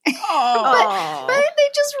week. Oh. but they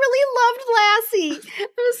just really loved Lassie.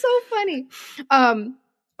 It was so funny.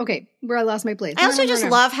 Okay, where I lost my place. I also just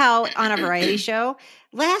love how on a variety show,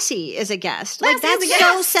 Lassie is a guest. Like, Lassie's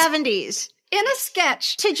that's a so guest. 70s. In a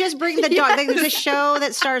sketch. To just bring the dog. Like, there's a show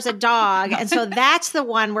that stars a dog. And so that's the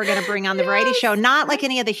one we're going to bring on the variety show, not like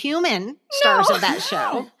any of the human stars of that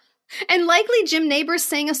show. And likely Jim Nabors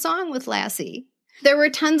sang a song with Lassie. There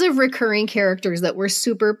were tons of recurring characters that were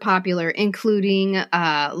super popular, including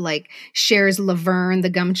like Cher's Laverne, the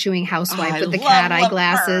gum-chewing housewife with the cat eye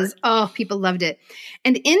glasses. Oh, people loved it.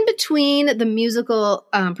 And in between the musical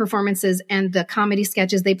performances and the comedy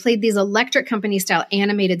sketches, they played these Electric Company-style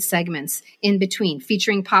animated segments in between,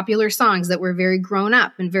 featuring popular songs that were very grown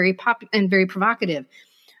up and very provocative.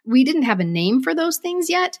 We didn't have a name for those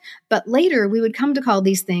things yet, but later we would come to call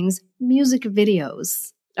these things music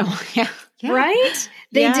videos. Oh, yeah. Right?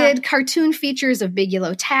 They did cartoon features of Big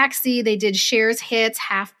Yellow Taxi. They did Cher's hits,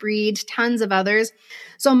 Half Breed, tons of others.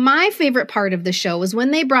 So my favorite part of the show was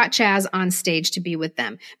when they brought Chaz on stage to be with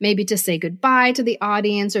them, maybe to say goodbye to the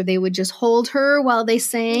audience, or they would just hold her while they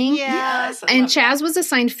sang. Yes. And Chaz was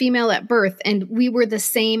assigned female at birth, and we were the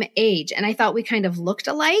same age. And I thought we kind of looked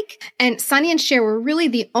alike. And Sonny and Cher were really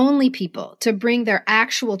the only people to bring their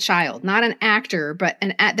actual child, not an actor, but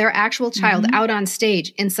their actual child out on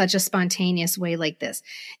stage in such a spontaneous way like this.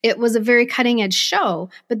 It was a very cutting edge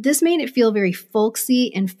show, but this made it feel very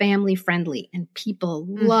folksy and family friendly, and people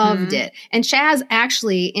loved it. And Chaz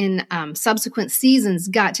actually in subsequent seasons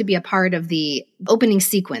got to be a part of the opening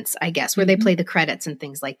sequence, I guess, where they play the credits and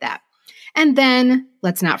things like that. And then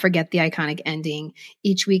let's not forget the iconic ending.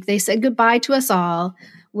 Each week they said goodbye to us all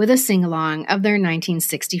with a sing-along of their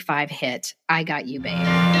 1965 hit, I Got You, Babe.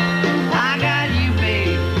 I got you,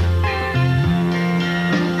 babe.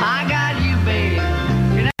 I got you, babe.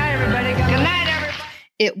 Good night, everybody. Good night, everybody.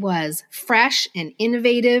 It was fresh and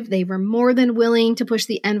innovative. They were more than willing to push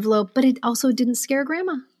the envelope, but it also didn't scare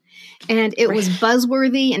Grandma. And it was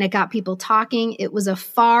buzzworthy, and it got people talking. It was a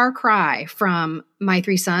far cry from My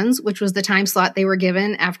Three Sons, which was the time slot they were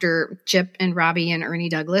given after Chip and Robbie and Ernie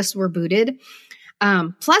Douglas were booted.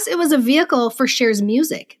 Plus, it was a vehicle for Cher's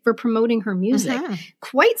music, for promoting her music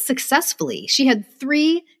quite successfully. She had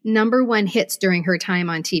 3 #1 hits during her time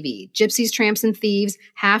on TV. Gypsies, Tramps, and Thieves,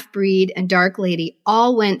 Half Breed, and Dark Lady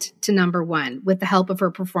all went to #1 with the help of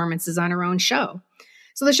her performances on her own show.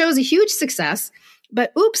 So the show is a huge success,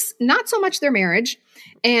 but oops, not so much their marriage.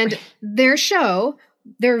 And their show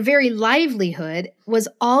their very livelihood was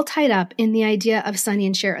all tied up in the idea of Sonny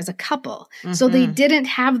and Cher as a couple. So they didn't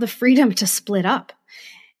have the freedom to split up.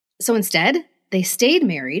 So instead, they stayed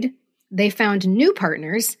married, they found new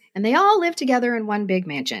partners, and they all lived together in one big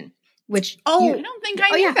mansion. Which I don't think I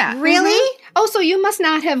knew that. Really? Oh, so you must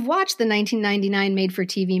not have watched the 1999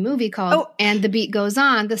 made-for-TV movie called And the Beat Goes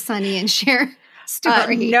On, the Sonny and Cher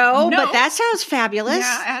story. No, but that sounds fabulous.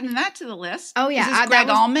 Yeah, adding that to the list. Oh, yeah. Is this Greg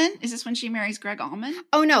Allman? Is this when she marries Greg Allman?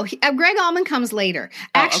 Oh, no. Greg Allman comes later.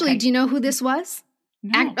 Actually, do you know who this was?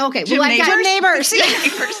 No. Okay. Jim well, Neighbors? Jim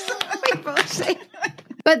Neighbors. We both say.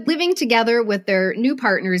 But living together with their new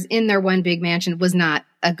partners in their one big mansion was not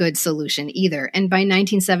a good solution either. And by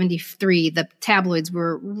 1973, the tabloids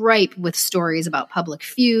were ripe with stories about public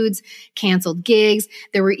feuds, canceled gigs.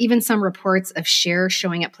 There were even some reports of Cher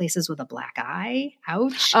showing at places with a black eye.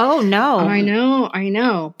 Ouch. Oh, no. I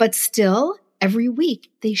know. But still, every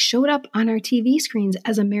week, they showed up on our TV screens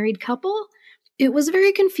as a married couple. It was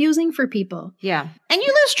very confusing for people. Yeah. And you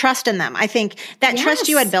lose trust in them. I think that trust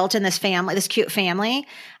you had built in this family, this cute family,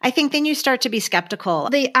 I think then you start to be skeptical.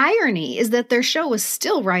 The irony is that their show was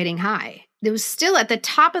still riding high. It was still at the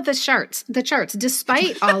top of the charts,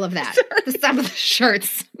 despite all of that. The top of the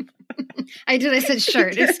charts. I said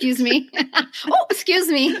shirt. Excuse me. Oh, excuse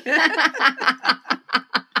me.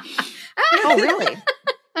 Oh, really?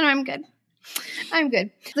 Oh, no, I'm good.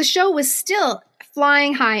 The show was still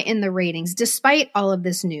flying high in the ratings despite all of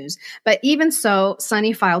this news. But even so,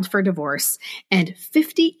 Sonny filed for divorce. And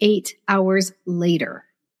 58 hours later,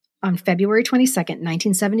 on February 22nd,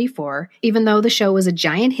 1974, even though the show was a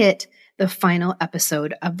giant hit, the final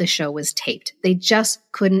episode of the show was taped. They just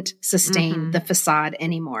couldn't sustain the facade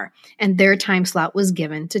anymore. And their time slot was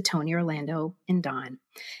given to Tony Orlando and Dawn.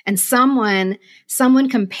 And someone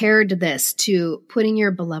compared this to putting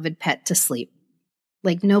your beloved pet to sleep.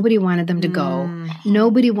 Like nobody wanted them to go.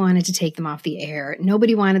 Nobody wanted to take them off the air.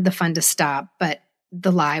 Nobody wanted the fun to stop, but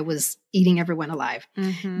the lie was eating everyone alive.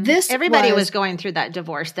 Everybody was going through that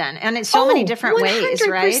divorce then. And in so many different 100%. ways,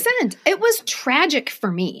 right? It was tragic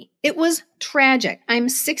for me. It was tragic. I'm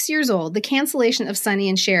 6 years old. The cancellation of Sonny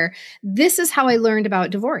and Cher. This is how I learned about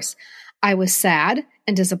divorce. I was sad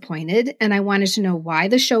and disappointed, and I wanted to know why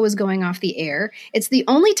the show was going off the air. It's the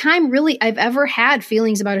only time really I've ever had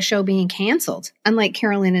feelings about a show being canceled, unlike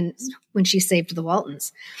Carolyn when she saved the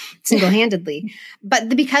Waltons single-handedly.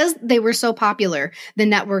 But because they were so popular, the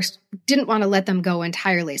networks didn't want to let them go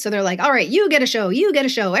entirely. So they're like, all right, you get a show,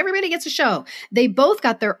 everybody gets a show. They both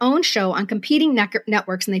got their own show on competing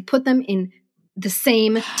networks, and they put them in the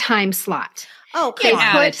same time slot. Oh, they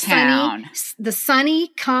put the Sonny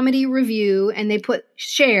Comedy Review, and they put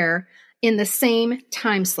Cher in the same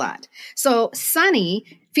time slot. So Sonny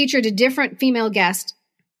featured a different female guest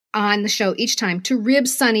on the show each time to rib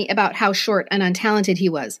Sonny about how short and untalented he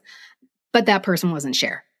was. But that person wasn't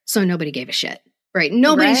Cher, so nobody gave a shit. Right?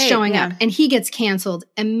 Nobody's showing up, and he gets canceled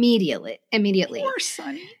immediately. Poor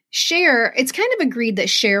Sonny. Cher, it's kind of agreed that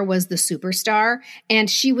Cher was the superstar, and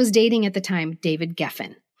she was dating at the time David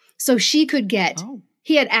Geffen. So she could get,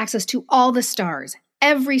 he had access to all the stars,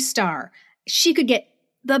 every star. She could get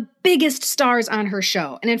the biggest stars on her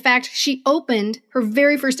show. And in fact, she opened her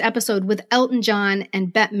very first episode with Elton John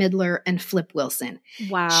and Bette Midler and Flip Wilson.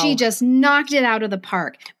 Wow. She just knocked it out of the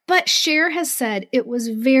park. But Cher has said it was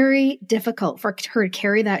very difficult for her to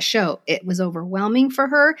carry that show. It was overwhelming for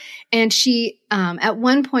her. And she, at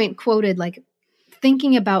one point quoted, like,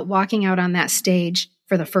 thinking about walking out on that stage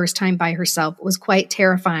for the first time by herself was quite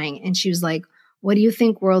terrifying. And she was like, what do you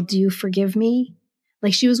think, world? Do you forgive me?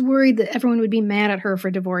 Like, she was worried that everyone would be mad at her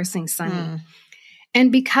for divorcing Sonny.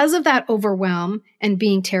 And because of that overwhelm and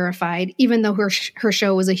being terrified, even though her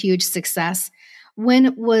show was a huge success, when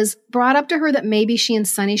it was brought up to her that maybe she and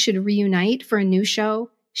Sonny should reunite for a new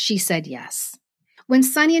show, she said yes. When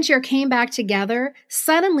Sonny and Cher came back together,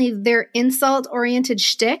 suddenly their insult-oriented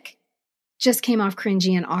shtick just came off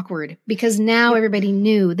cringy and awkward because now everybody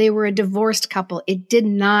knew they were a divorced couple. It did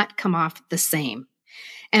not come off the same.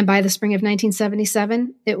 And by the spring of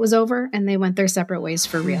 1977, it was over and they went their separate ways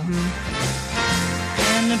for real.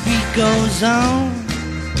 And the beat goes on.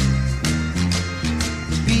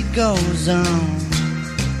 The beat goes on.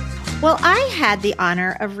 Well, I had the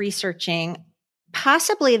honor of researching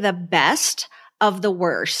possibly the best of the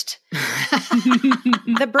worst.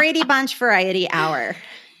 The Brady Bunch Variety Hour.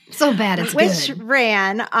 So bad it's which good.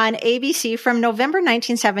 Ran on ABC from November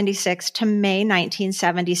 1976 to May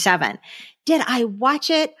 1977. Did I watch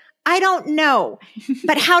it? I don't know.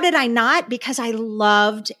 But how did I not? Because I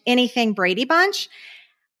loved anything Brady Bunch.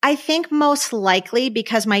 I think most likely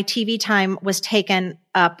because my TV time was taken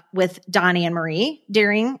up with Donnie and Marie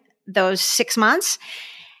during those 6 months.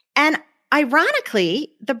 And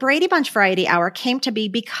ironically, the Brady Bunch Variety Hour came to be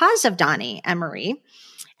because of Donnie and Marie.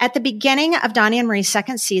 At the beginning of Donnie and Marie's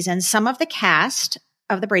second season, some of the cast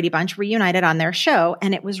of the Brady Bunch reunited on their show,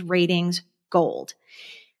 and it was ratings gold.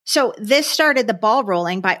 So this started the ball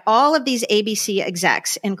rolling by all of these ABC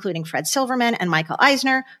execs, including Fred Silverman and Michael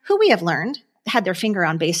Eisner, who we have learned had their finger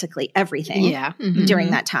on basically everything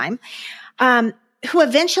during that time, who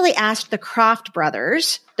eventually asked the Kroft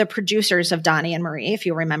brothers, the producers of Donnie and Marie, if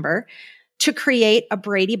you remember, to create a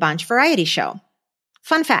Brady Bunch variety show.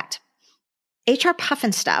 Fun fact, HR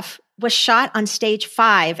Pufnstuf was shot on stage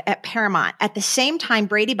 5 at Paramount at the same time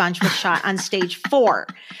Brady Bunch was shot on stage 4.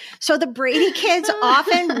 So the Brady kids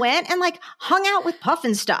often went and like hung out with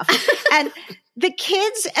Pufnstuf. And the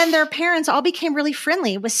kids and their parents all became really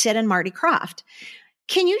friendly with Sid and Marty Krofft.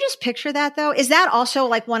 Can you just picture that though? Is that also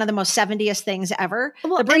like one of the most 70s things ever?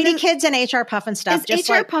 Well, the Brady kids and HR Pufnstuf just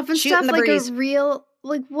HR like Pufnstuf shooting the like breeze. a real,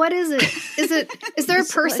 like what is it? Is there a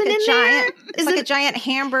person like in giant, there? It's like a giant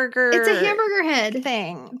hamburger. It's a hamburger head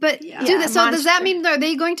thing. But does that mean are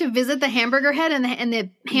they going to visit the hamburger head and the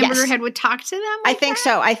hamburger head would talk to them? I think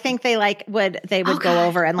so. I think they would go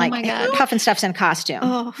over and like Pufnstuf's in costume.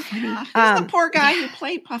 Oh, funny. Who's the poor guy who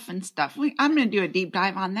played Pufnstuf? I'm going to do a deep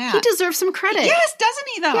dive on that. He deserves some credit. Yes, doesn't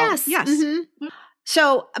he though? Yes. Mm-hmm.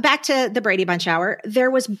 So back to the Brady Bunch Hour,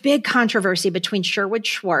 there was big controversy between Sherwood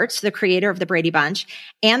Schwartz, the creator of the Brady Bunch,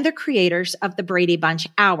 and the creators of the Brady Bunch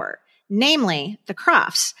Hour, namely the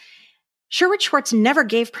Krofts. Sherwood Schwartz never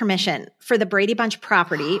gave permission for the Brady Bunch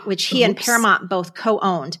property, which he and Paramount both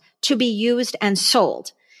co-owned, to be used and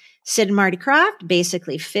sold. Sid and Marty Krofft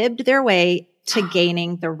basically fibbed their way to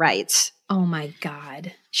gaining the rights. Oh my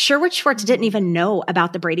God. Sherwood Schwartz didn't even know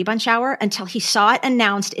about the Brady Bunch Hour until he saw it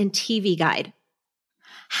announced in TV Guide.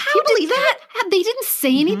 How do you believe that? They didn't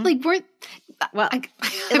say anything. Like, weren't. Well,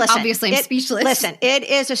 obviously I'm speechless. Listen, it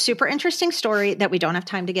is a super interesting story that we don't have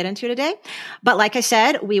time to get into today. But like I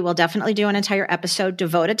said, we will definitely do an entire episode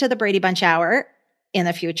devoted to the Brady Bunch Hour in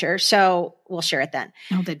the future. So we'll share it then.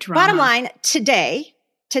 Oh, the drama. Bottom line, today,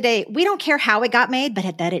 we don't care how it got made,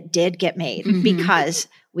 but that it did get made because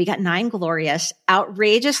we got 9 glorious,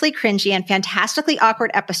 outrageously cringy, and fantastically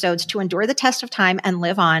awkward episodes to endure the test of time and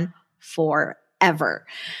live on forever.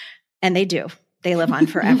 And they do. They live on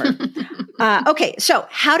forever. Okay, so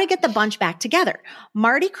how to get the bunch back together.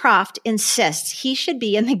 Marty Krofft insists he should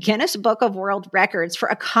be in the Guinness Book of World Records for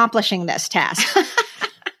accomplishing this task.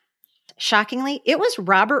 Shockingly, it was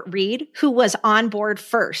Robert Reed who was on board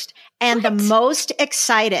first and the most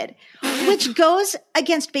excited, which goes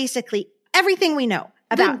against basically everything we know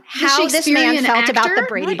about how this man felt about the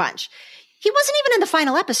Brady Bunch. He wasn't even in the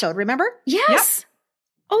final episode, remember? Yes. Yep.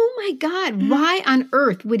 Oh my God. Why on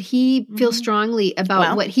earth would he feel strongly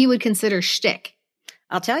about what he would consider shtick?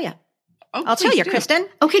 I'll tell you. I'll tell you, Kristen.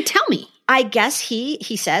 Okay, tell me. I guess he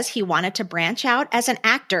says he wanted to branch out as an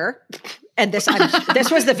actor. And this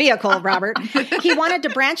was the vehicle, Robert. He wanted to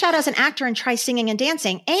branch out as an actor and try singing and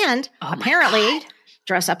dancing and apparently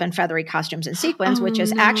dress up in feathery costumes and sequins, which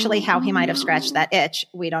is actually how he might have scratched that itch.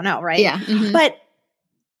 We don't know, right? Yeah. Mm-hmm. But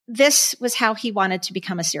this was how he wanted to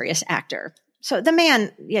become a serious actor. So the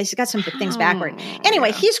man, he's got some things backward.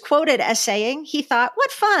 Anyway, he's quoted as saying he thought,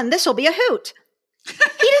 what fun, this will be a hoot. He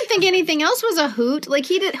didn't think anything else was a hoot. Like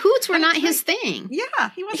hoots were not his thing.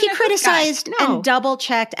 Yeah. He criticized and double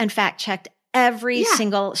checked and fact checked every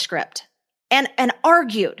single script and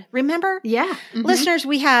argued. Remember? Yeah. Mm-hmm. Listeners,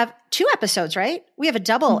 we have 2 episodes, right? We have a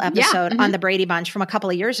double episode on the Brady Bunch from a couple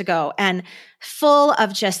of years ago and full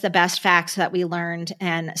of just the best facts that we learned.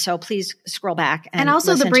 And so please scroll back. And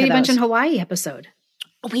also the Brady Bunch in Hawaii episode.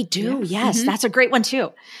 We do. Yes. That's a great one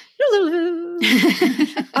too.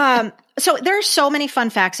 So there are so many fun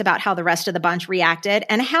facts about how the rest of the bunch reacted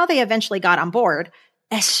and how they eventually got on board,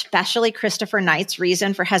 especially Christopher Knight's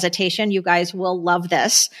reason for hesitation. You guys will love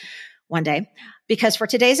this one day because for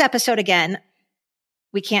today's episode, again,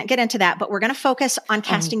 we can't get into that, but we're going to focus on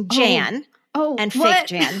casting Jan and fake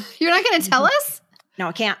Jan. You're not going to tell us? No,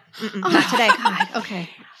 I can't. Not today. God. Okay.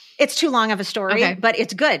 It's too long of a story, but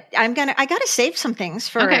it's good. I got to save some things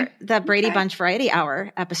for the Brady Bunch Variety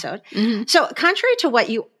Hour episode. Mm-hmm. So contrary to what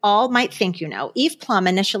you all might think, Eve Plum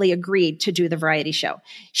initially agreed to do the variety show.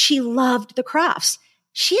 She loved the Krofts.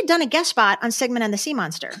 She had done a guest spot on Sigmund and the Sea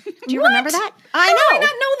Monster. Do you remember that? I know. How do I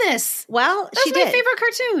not know this? Well, that's she my did. favorite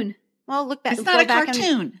cartoon. Well, look back. It's not a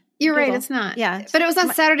cartoon. You're right. It's not. Yeah. But it was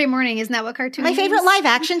on Saturday morning. Isn't that what cartoon My is? favorite live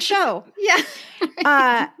action show.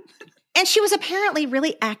 Yeah. And she was apparently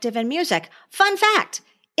really active in music. Fun fact.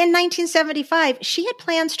 In 1975, she had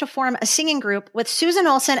plans to form a singing group with Susan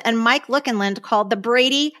Olsen and Mike Lookenland called the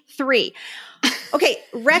Brady Three. Okay,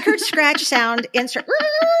 record scratch sound insert.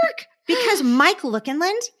 Because Mike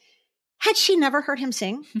Lookinland, had she never heard him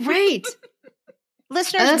sing? Right.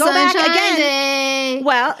 Listeners, go back again.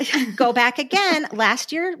 Well, go back again.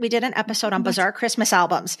 Last year, we did an episode on bizarre Christmas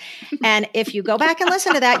albums. And if you go back and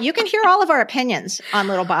listen to that, you can hear all of our opinions on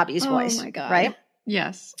Little Bobby's voice. Oh, my God. Right?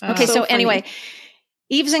 Yes. Okay, so So funny. anyway,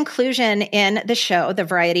 Eve's inclusion in the show, The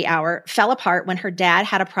Variety Hour, fell apart when her dad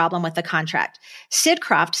had a problem with the contract. Sid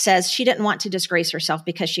Croft says she didn't want to disgrace herself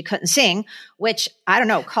because she couldn't sing, which, I don't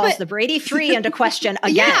know, calls the Brady Three into question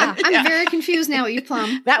again. Yeah, I'm very confused now at you,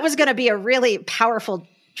 Plum. That was going to be a really powerful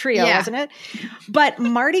trio, wasn't it? But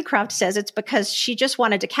Marty Croft says it's because she just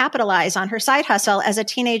wanted to capitalize on her side hustle as a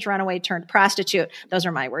teenage runaway turned prostitute. Those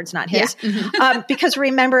are my words, not his. Because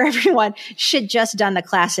remember, everyone, she'd just done the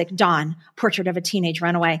classic Dawn, Portrait of a Teenage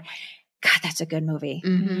Runaway. God, that's a good movie.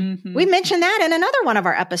 We mentioned that in another one of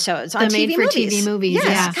our episodes on The TV made-for-TV movies. movies,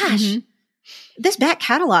 Yes, yeah. gosh. This back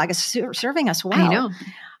catalog is serving us well. I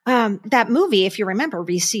know. That movie, if you remember,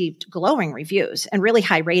 received glowing reviews and really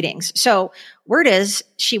high ratings. So word is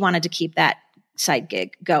she wanted to keep that side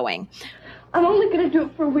gig going. I'm only going to do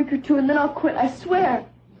it for a week or two and then I'll quit, I swear.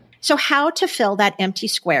 So how to fill that empty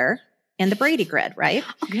square in the Brady grid, right?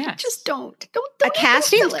 Yeah. Just don't A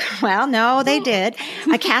casting, fill it. well, no, they did.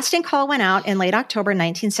 A casting call went out in late October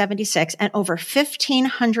 1976, and over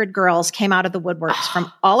 1,500 girls came out of the woodworks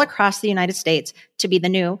from all across the United States to be the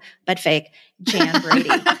new, but fake, Jan Brady.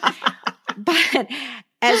 But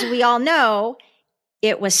as we all know,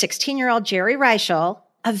 it was 16-year-old Jerry Reichel,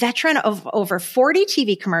 a veteran of over 40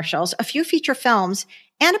 TV commercials, a few feature films,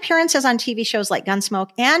 and appearances on TV shows like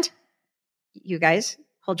Gunsmoke and, you guys,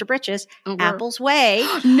 hold your britches, Apple's Way.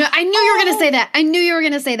 No, I knew you were going to say that. I knew you were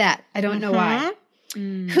going to say that. I don't know why.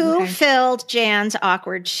 Who filled Jan's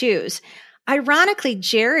awkward shoes? Ironically,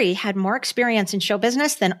 Jerry had more experience in show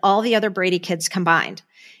business than all the other Brady kids combined.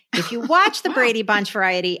 If you watch the Brady Bunch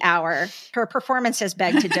Variety Hour, her performances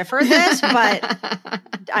beg to differ this, but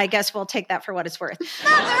I guess we'll take that for what it's worth.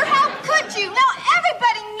 Mother, how could you? Now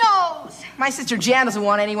everybody knows. My sister Jan doesn't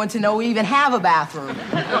want anyone to know we even have a bathroom.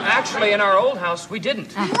 Well, actually, in our old house, we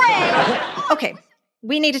didn't. Okay,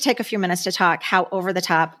 we need to take a few minutes to talk how over the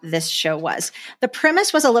top this show was. The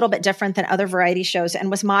premise was a little bit different than other variety shows and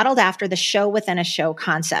was modeled after the show within a show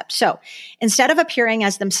concept. So instead of appearing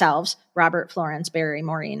as themselves, Robert, Florence, Barry,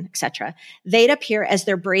 Maureen, etc., they'd appear as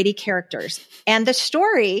their Brady characters. And the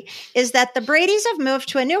story is that the Bradys have moved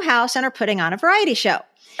to a new house and are putting on a variety show.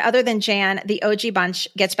 Other than Jan, the OG bunch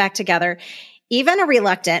gets back together. Even a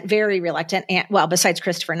reluctant, very reluctant, well, besides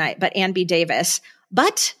Christopher Knight, but Ann B. Davis.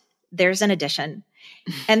 But there's an addition.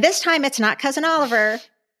 And this time it's not Cousin Oliver.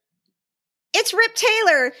 It's Rip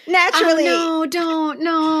Taylor, naturally. Oh,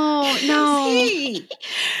 no.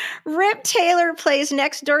 Rip Taylor plays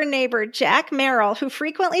next door neighbor Jack Merrill, who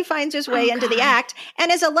frequently finds his way into the act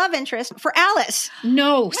and is a love interest for Alice.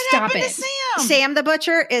 No, stop it. Sam the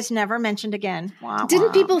Butcher is never mentioned again. Wah, Didn't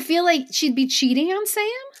wah. people feel like she'd be cheating on Sam?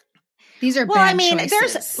 These are Well, bad I mean,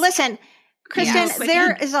 choices. listen, Kristen,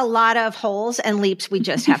 there is a lot of holes and leaps we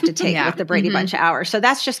just have to take with the Brady Bunch Hour. So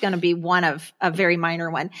that's just going to be one of a very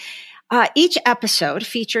minor one. Each episode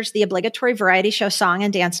features the obligatory variety show song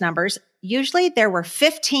and dance numbers. Usually there were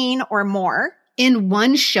 15 or more. In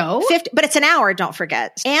one show? 50, but it's an hour, don't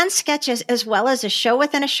forget. And sketches, as well as a show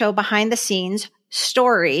within a show behind the scenes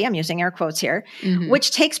story, I'm using air quotes here,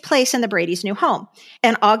 which takes place in the Brady's new home.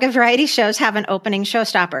 And all good variety shows have an opening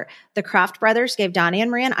showstopper. The Croft brothers gave Donnie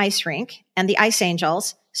and Marie an ice rink and the Ice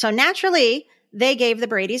Angels. So naturally, they gave the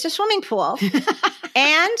Brady's a swimming pool.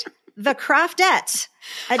 And the Croftettes,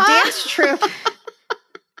 a dance troupe.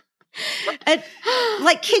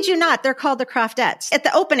 Like, kid you not, they're called the Croftettes. At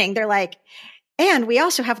the opening, they're like, and we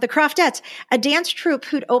also have the Croftettes, a dance troupe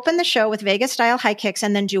who'd open the show with Vegas-style high kicks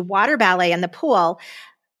and then do water ballet in the pool,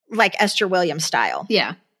 like Esther Williams style.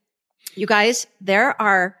 Yeah. You guys, there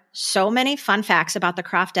are so many fun facts about the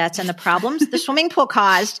Croftettes and the problems the swimming pool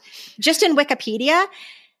caused just in Wikipedia.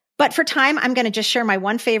 But for time, I'm going to just share my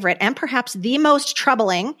one favorite and perhaps the most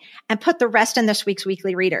troubling and put the rest in this week's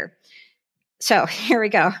Weekly Reader. So here we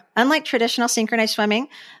go. Unlike traditional synchronized swimming,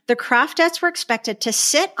 the Croftettes were expected to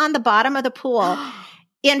sit on the bottom of the pool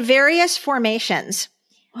in various formations.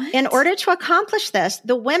 What? In order to accomplish this,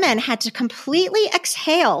 the women had to completely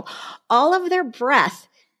exhale all of their breath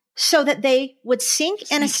so that they would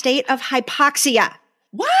sink in a state of hypoxia.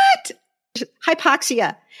 What?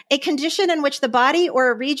 Hypoxia, a condition in which the body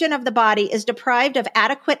or a region of the body is deprived of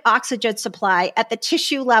adequate oxygen supply at the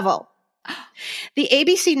tissue level. The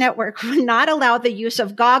ABC network would not allow the use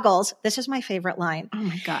of goggles. This is my favorite line. Oh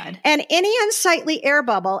my God. And any unsightly air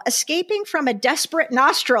bubble escaping from a desperate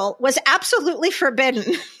nostril was absolutely forbidden.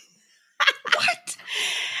 What?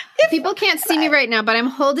 People can't see me right now, but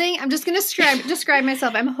I'm just going to describe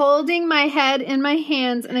myself. I'm holding my head in my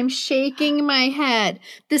hands and I'm shaking my head.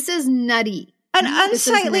 This is nutty. An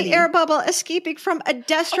unsightly air bubble escaping from a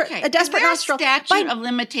desperate nostril. Statute of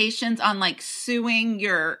limitations on like suing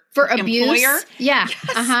your for abuse? employer? Yeah.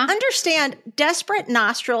 Yes. Understand, desperate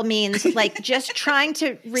nostril means like just trying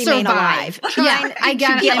to remain alive. I'm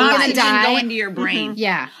going to die. Go into your brain. Mm-hmm.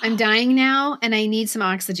 Yeah. I'm dying now and I need some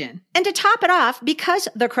oxygen. And to top it off, because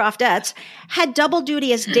the Croftettes had double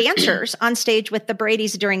duty as dancers on stage with the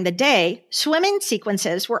Bradys during the day, swimming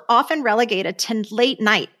sequences were often relegated to late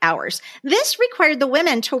night hours. This required the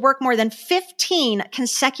women to work more than 15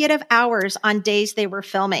 consecutive hours on days they were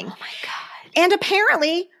filming. Oh my God. And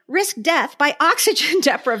apparently risk death by oxygen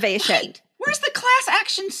deprivation. Right. Where's the class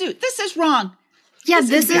action suit? This is wrong. Yeah,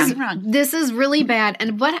 this is really bad.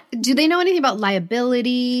 And what do they know anything about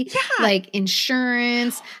liability? Yeah. Like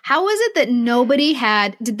insurance? How is it that nobody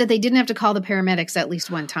that they didn't have to call the paramedics at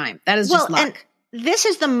least one time? That is just luck. And this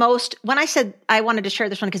is the most, when I said I wanted to share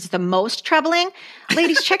this one because it's the most troubling,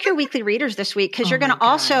 ladies, check your weekly readers this week because you're going to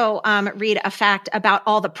also read a fact about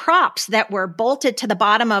all the props that were bolted to the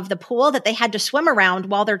bottom of the pool that they had to swim around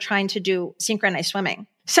while they're trying to do synchronized swimming.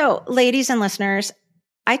 So, ladies and listeners,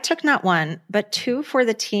 I took not one, but two for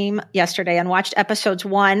the team yesterday and watched episodes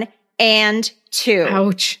 1 and 2.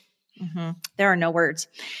 Ouch. Mm-hmm. There are no words,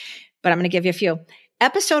 but I'm going to give you a few.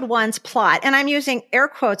 Episode 1's plot, and I'm using air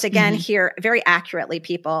quotes again here very accurately,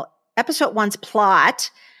 people. Episode 1's plot.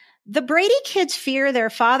 The Brady kids fear their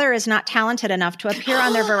father is not talented enough to appear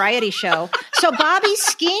on their variety show, so Bobby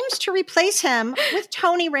schemes to replace him with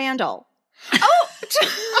Tony Randall. Oh,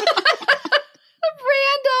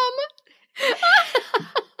 random.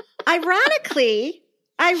 Ironically,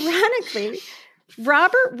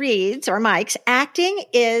 Robert Reed's or Mike's acting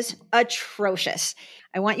is atrocious.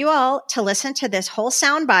 I want you all to listen to this whole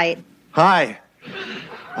soundbite. Hi,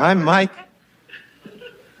 I'm Mike.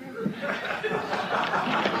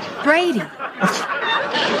 Brady. Brady.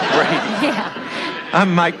 Yeah.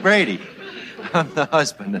 I'm Mike Brady. I'm the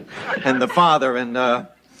husband and the father and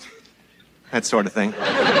that sort of thing.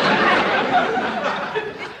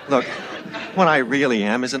 Look, what I really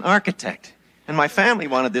am is an architect. And my family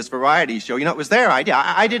wanted this variety show. You know, it was their idea.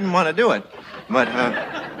 I didn't want to do it. But,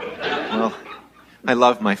 well, I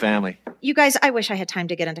love my family. You guys, I wish I had time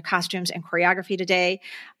to get into costumes and choreography today,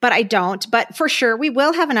 but I don't. But for sure, we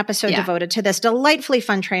will have an episode devoted to this delightfully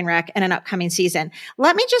fun train wreck in an upcoming season.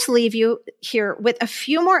 Let me just leave you here with a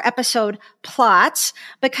few more episode plots,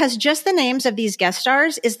 because just the names of these guest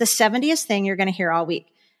stars is the 70th thing you're going to hear all week.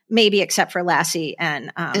 Maybe except for Lassie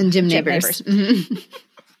and Jim Neighbors. Mm-hmm.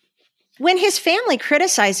 When his family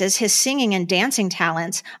criticizes his singing and dancing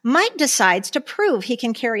talents, Mike decides to prove he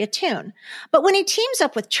can carry a tune. But when he teams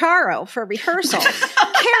up with Charo for rehearsal,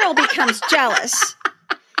 Carol becomes jealous.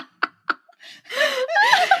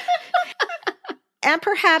 And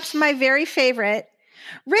perhaps my very favorite,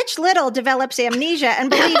 Rich Little develops amnesia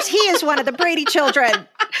and believes he is one of the Brady children.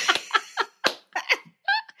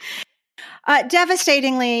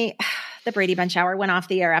 Devastatingly, the Brady Bunch Hour went off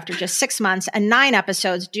the air after just 6 months and 9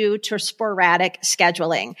 episodes due to sporadic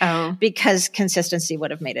scheduling. Oh. Because consistency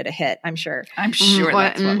would have made it a hit, I'm sure. I'm sure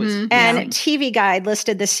that's what was. And TV Guide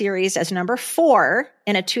listed the series as number 4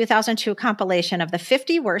 in a 2002 compilation of the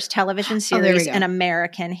 50 worst television series in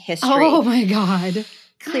American history. Oh my God.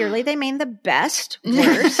 Clearly, they mean the best,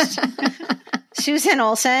 worst. Susan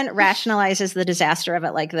Olsen rationalizes the disaster of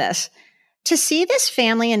it like this. To see this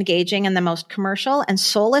family engaging in the most commercial and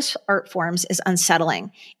soulless art forms is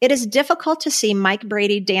unsettling. It is difficult to see Mike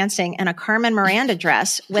Brady dancing in a Carmen Miranda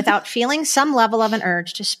dress without feeling some level of an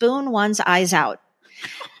urge to spoon one's eyes out.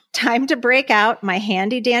 Time to break out my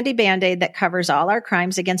handy-dandy Band-Aid that covers all our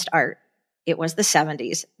crimes against art. It was the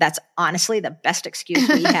 70s. That's honestly the best excuse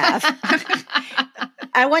we have.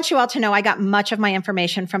 I want you all to know I got much of my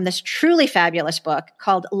information from this truly fabulous book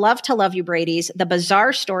called Love to Love You Brady's, The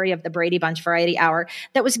Bizarre Story of the Brady Bunch Variety Hour,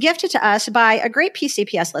 that was gifted to us by a great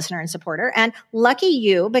PCPS listener and supporter. And lucky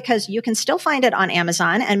you, because you can still find it on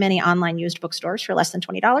Amazon and many online used bookstores for less than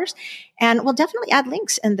 $20. And we'll definitely add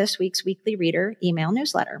links in this week's Weekly Reader email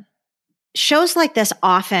newsletter. Shows like this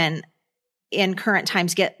often in current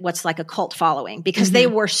times get what's like a cult following because they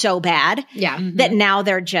were so bad that now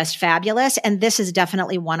they're just fabulous. And this is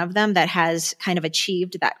definitely one of them that has kind of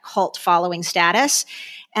achieved that cult following status.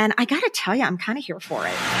 And I got to tell you, I'm kind of here for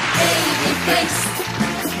it.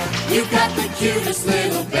 You've got the cutest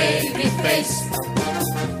little baby face.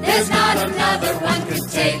 There's not another one can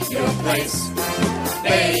take your place.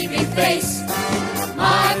 Baby face,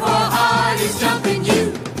 my poor heart is jumping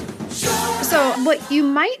you. So what you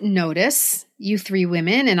might notice, you three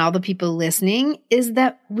women and all the people listening, is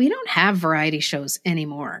that we don't have variety shows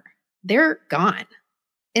anymore. They're gone.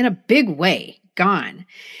 In a big way, gone.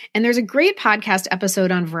 And there's a great podcast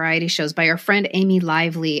episode on variety shows by our friend Amy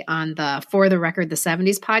Lively on the For the Record, the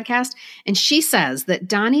 70s podcast. And she says that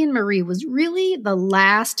Donnie and Marie was really the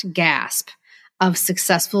last gasp of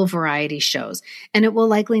successful variety shows. And it will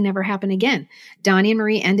likely never happen again. Donnie and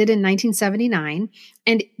Marie ended in 1979.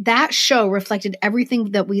 And that show reflected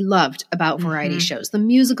everything that we loved about variety shows, the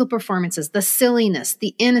musical performances, the silliness,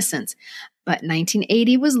 the innocence. But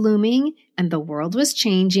 1980 was looming and the world was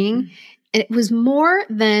changing. And it was more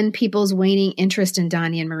than people's waning interest in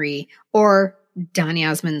Donnie and Marie or Donny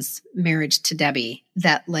Osmond's marriage to Debbie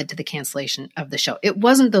that led to the cancellation of the show. It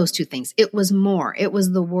wasn't those two things. It was more. It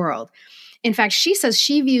was the world. In fact, she says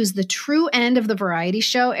she views the true end of the variety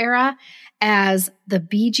show era as the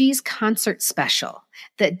Bee Gees concert special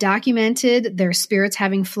that documented their Spirits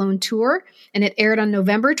Having Flown tour, and it aired on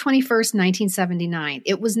November 21st, 1979.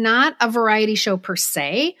 It was not a variety show per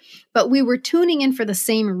se, but we were tuning in for the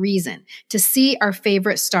same reason, to see our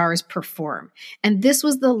favorite stars perform. And this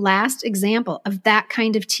was the last example of that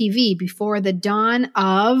kind of TV before the dawn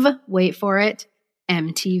of, wait for it,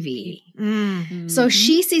 MTV. So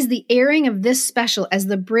she sees the airing of this special as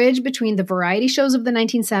the bridge between the variety shows of the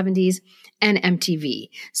 1970s and MTV.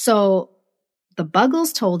 So the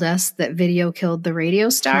Buggles told us that video killed the radio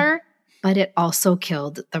star, but it also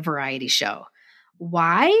killed the variety show.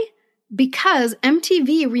 Why? Because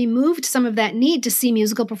MTV removed some of that need to see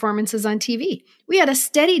musical performances on TV. We had a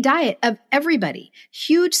steady diet of everybody,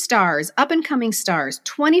 huge stars, up-and-coming stars,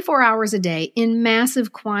 24 hours a day in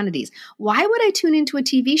massive quantities. Why would I tune into a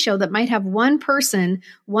TV show that might have one person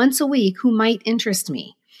once a week who might interest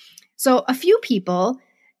me? So a few people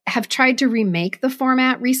have tried to remake the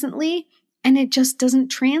format recently, and it just doesn't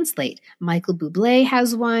translate. Michael Bublé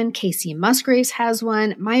has one. Casey Musgraves has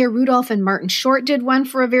one. Maya Rudolph and Martin Short did one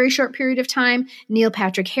for a very short period of time. Neil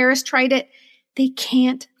Patrick Harris tried it. They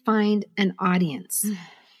can't find an audience.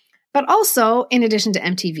 But also, in addition to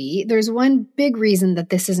MTV, there's one big reason that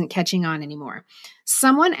this isn't catching on anymore.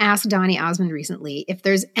 Someone asked Donny Osmond recently if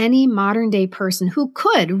there's any modern day person who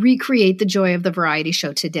could recreate the joy of the variety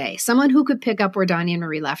show today. Someone who could pick up where Donny and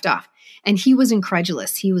Marie left off. And he was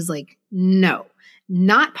incredulous. He was like, no,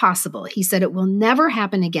 not possible. He said it will never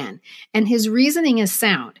happen again. And his reasoning is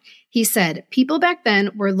sound. He said, people back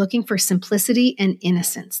then were looking for simplicity and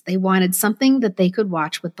innocence. They wanted something that they could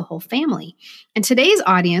watch with the whole family. And today's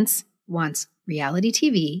audience wants reality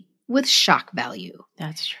TV with shock value.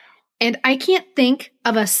 That's true. And I can't think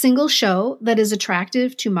of a single show that is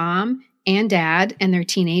attractive to mom and dad and their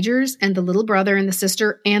teenagers and the little brother and the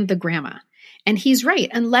sister and the grandma. And he's right.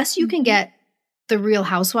 Unless you can get the Real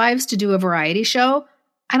Housewives to do a variety show,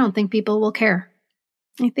 I don't think people will care.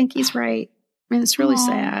 I think he's right. And it's really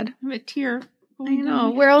sad. I'm a tear. I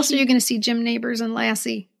know. Where else are you going to see Jim Neighbors and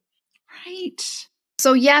Lassie? Right.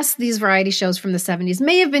 So yes, these variety shows from the 70s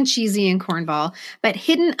may have been cheesy and cornball, but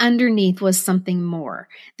hidden underneath was something more.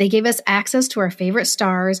 They gave us access to our favorite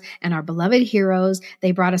stars and our beloved heroes. They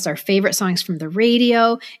brought us our favorite songs from the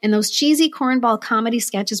radio, and those cheesy cornball comedy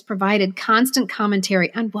sketches provided constant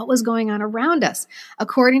commentary on what was going on around us.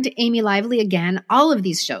 According to Amy Lively, again, all of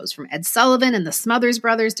these shows, from Ed Sullivan and the Smothers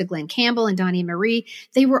Brothers to Glenn Campbell and Donnie and Marie,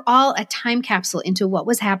 they were all a time capsule into what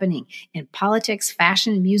was happening in politics,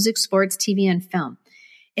 fashion, music, sports, TV, and film.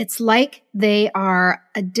 It's like they are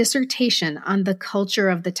a dissertation on the culture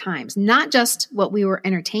of the times, not just what we were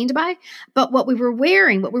entertained by, but what we were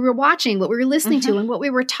wearing, what we were watching, what we were listening to, and what we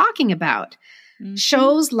were talking about.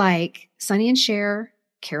 Shows like Sonny and Cher,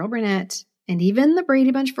 Carol Burnett, and even the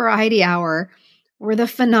Brady Bunch Variety Hour were the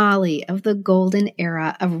finale of the golden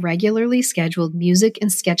era of regularly scheduled music and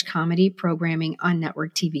sketch comedy programming on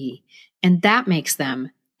network TV. And that makes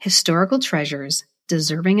them historical treasures,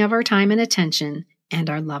 deserving of our time and attention, and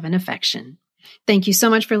our love and affection. Thank you so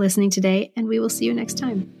much for listening today, and we will see you next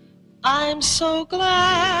time. I'm so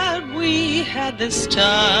glad we had this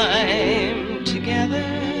time together,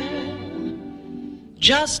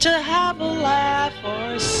 just to have a laugh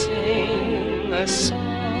or sing a song.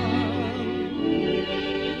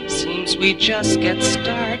 Seems we just get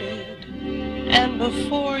started, and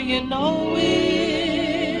before you know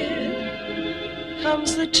it,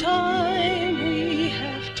 comes the time we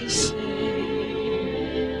have to say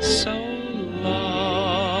so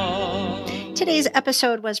long. Today's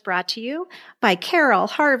episode was brought to you by Carol,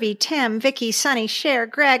 Harvey, Tim, Vicky, Sunny, Cher,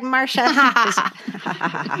 Greg, Marcia.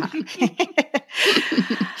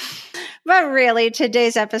 But really,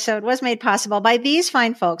 today's episode was made possible by these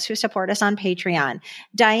fine folks who support us on Patreon.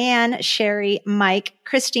 Diane, Sherry, Mike,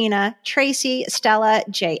 Christina, Tracy, Stella,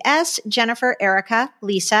 JS, Jennifer, Erica,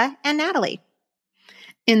 Lisa, and Natalie.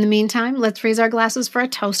 In the meantime, let's raise our glasses for a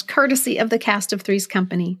toast courtesy of the cast of Three's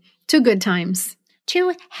Company. To good times.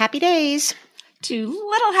 To happy days. To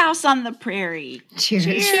Little House on the Prairie. Cheers.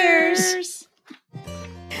 Cheers.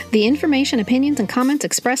 The information, opinions, and comments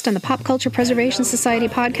expressed on the Pop Culture Preservation Society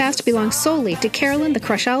podcast belong solely to Carolyn, the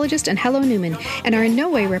Crushologist, and Hello Newman, and are in no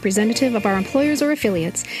way representative of our employers or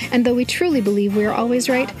affiliates. And though we truly believe we are always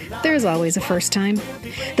right, there is always a first time.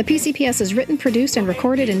 The PCPS is written, produced, and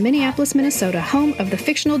recorded in Minneapolis, Minnesota, home of the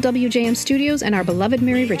fictional WJM Studios and our beloved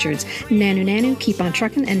Mary Richards. Nanu Nanu, keep on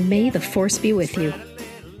truckin', and may the force be with you.